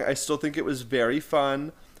less strong. I still think it was very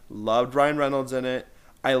fun. Loved Ryan Reynolds in it.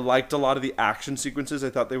 I liked a lot of the action sequences. I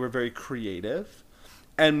thought they were very creative.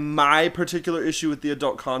 And my particular issue with the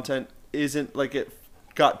adult content isn't like it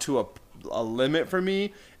got to a limit for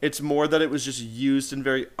me. It's more that it was just used in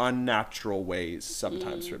very unnatural ways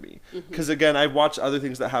sometimes for me. Because again, I've watched other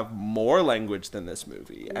things that have more language than this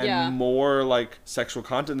movie and more like sexual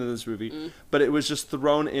content than this movie. But it was just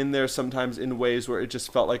thrown in there sometimes in ways where it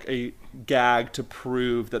just felt like a gag to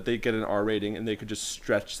prove that they get an R rating and they could just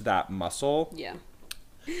stretch that muscle. Yeah.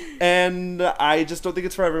 And I just don't think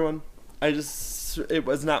it's for everyone. It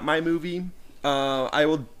was not my movie. I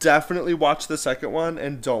will definitely watch the second one,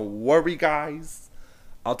 and don't worry, guys.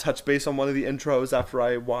 I'll touch base on one of the intros after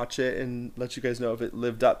I watch it and let you guys know if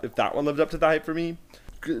that one lived up to the hype for me.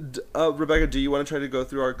 Rebekah, do you want to try to go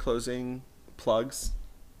through our closing plugs?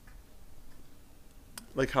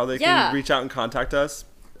 Like how they can reach out and contact us?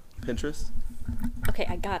 Pinterest? Okay,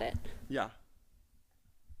 I got it. Yeah.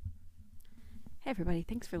 Hey, everybody.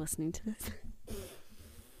 Thanks for listening to this.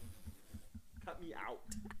 Cut me out.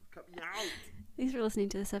 Cut me out. Thanks for listening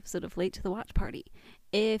to this episode of Late to the Watch Party.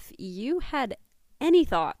 If you had any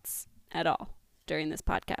thoughts at all during this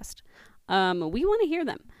podcast, we want to hear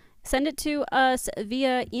them. Send it to us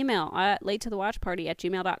via email at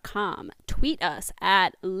latetothewatchparty@gmail.com. Tweet us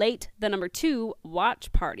at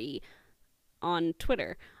late2watchparty on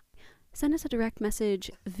Twitter. Send us a direct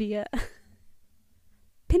message via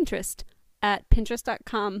Pinterest at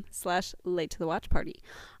pinterest.com/latetothewatchparty.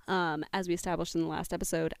 As we established in the last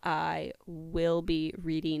episode, I will be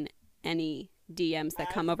reading any DMs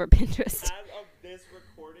that come over Pinterest. As of this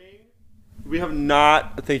recording, we have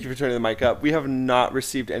not, thank you for turning the mic up, we have not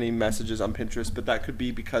received any messages on Pinterest, but that could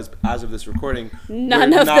be because as of this recording,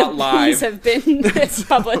 none of the live have been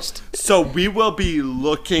published. So we will be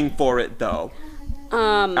looking for it though.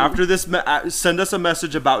 After this, send us a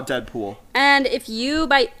message about Deadpool. And if you,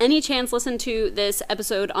 by any chance, listen to this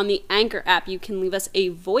episode on the Anchor app, you can leave us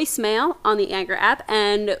a voicemail on the Anchor app,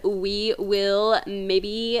 and we will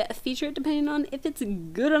maybe feature it depending on if it's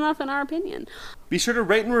good enough in our opinion. Be sure to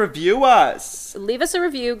rate and review us. Leave us a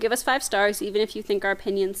review. Give us 5 stars, even if you think our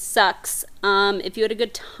opinion sucks. If you had a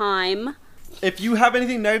good time. If you have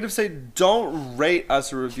anything negative to say, don't rate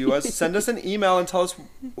us or review us. Send us an email and tell us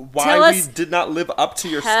why we did not live up to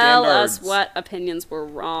your standards. Tell us what opinions were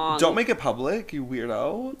wrong. Don't make it public, you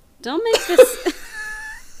weirdo. Don't make this...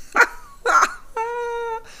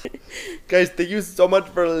 Guys, thank you so much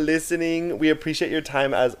for listening. We appreciate your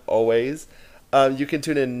time as always. You can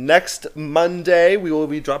tune in next Monday. We will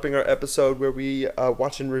be dropping our episode where we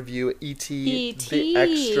watch and review E.T. the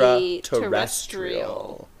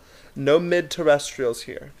Extraterrestrial. No mid-terrestrials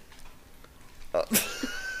here.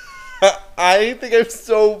 I think I'm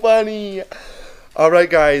so funny. All right,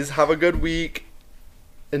 guys. Have a good week.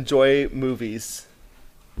 Enjoy movies.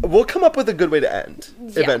 We'll come up with a good way to end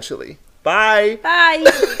eventually. Bye. Bye.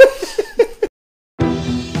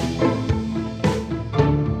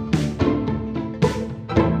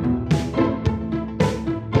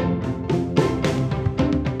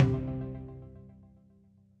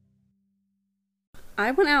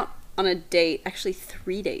 I went out on a date, actually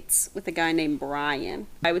 3 dates, with a guy named Brian.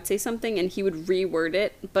 I would say something and he would reword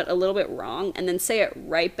it, but a little bit wrong, and then say it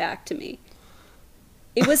right back to me.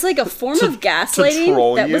 It was like a form of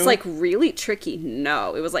gaslighting that was like really tricky.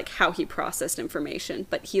 No, it was like how he processed information,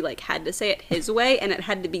 but he like had to say it his way, and it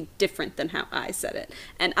had to be different than how I said it.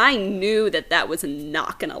 And I knew that that was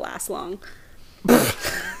not gonna last long.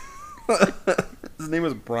 His name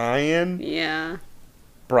was Brian? Yeah.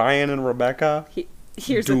 Brian and Rebekah?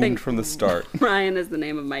 Here's Doomed the thing. From the start. Brian is the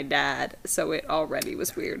name of my dad, so it already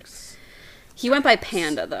was weird. He went by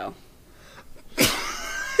Panda, though.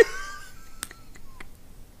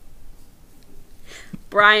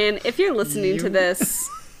 Brian, if you're listening to this,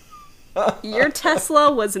 your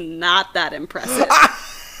Tesla was not that impressive.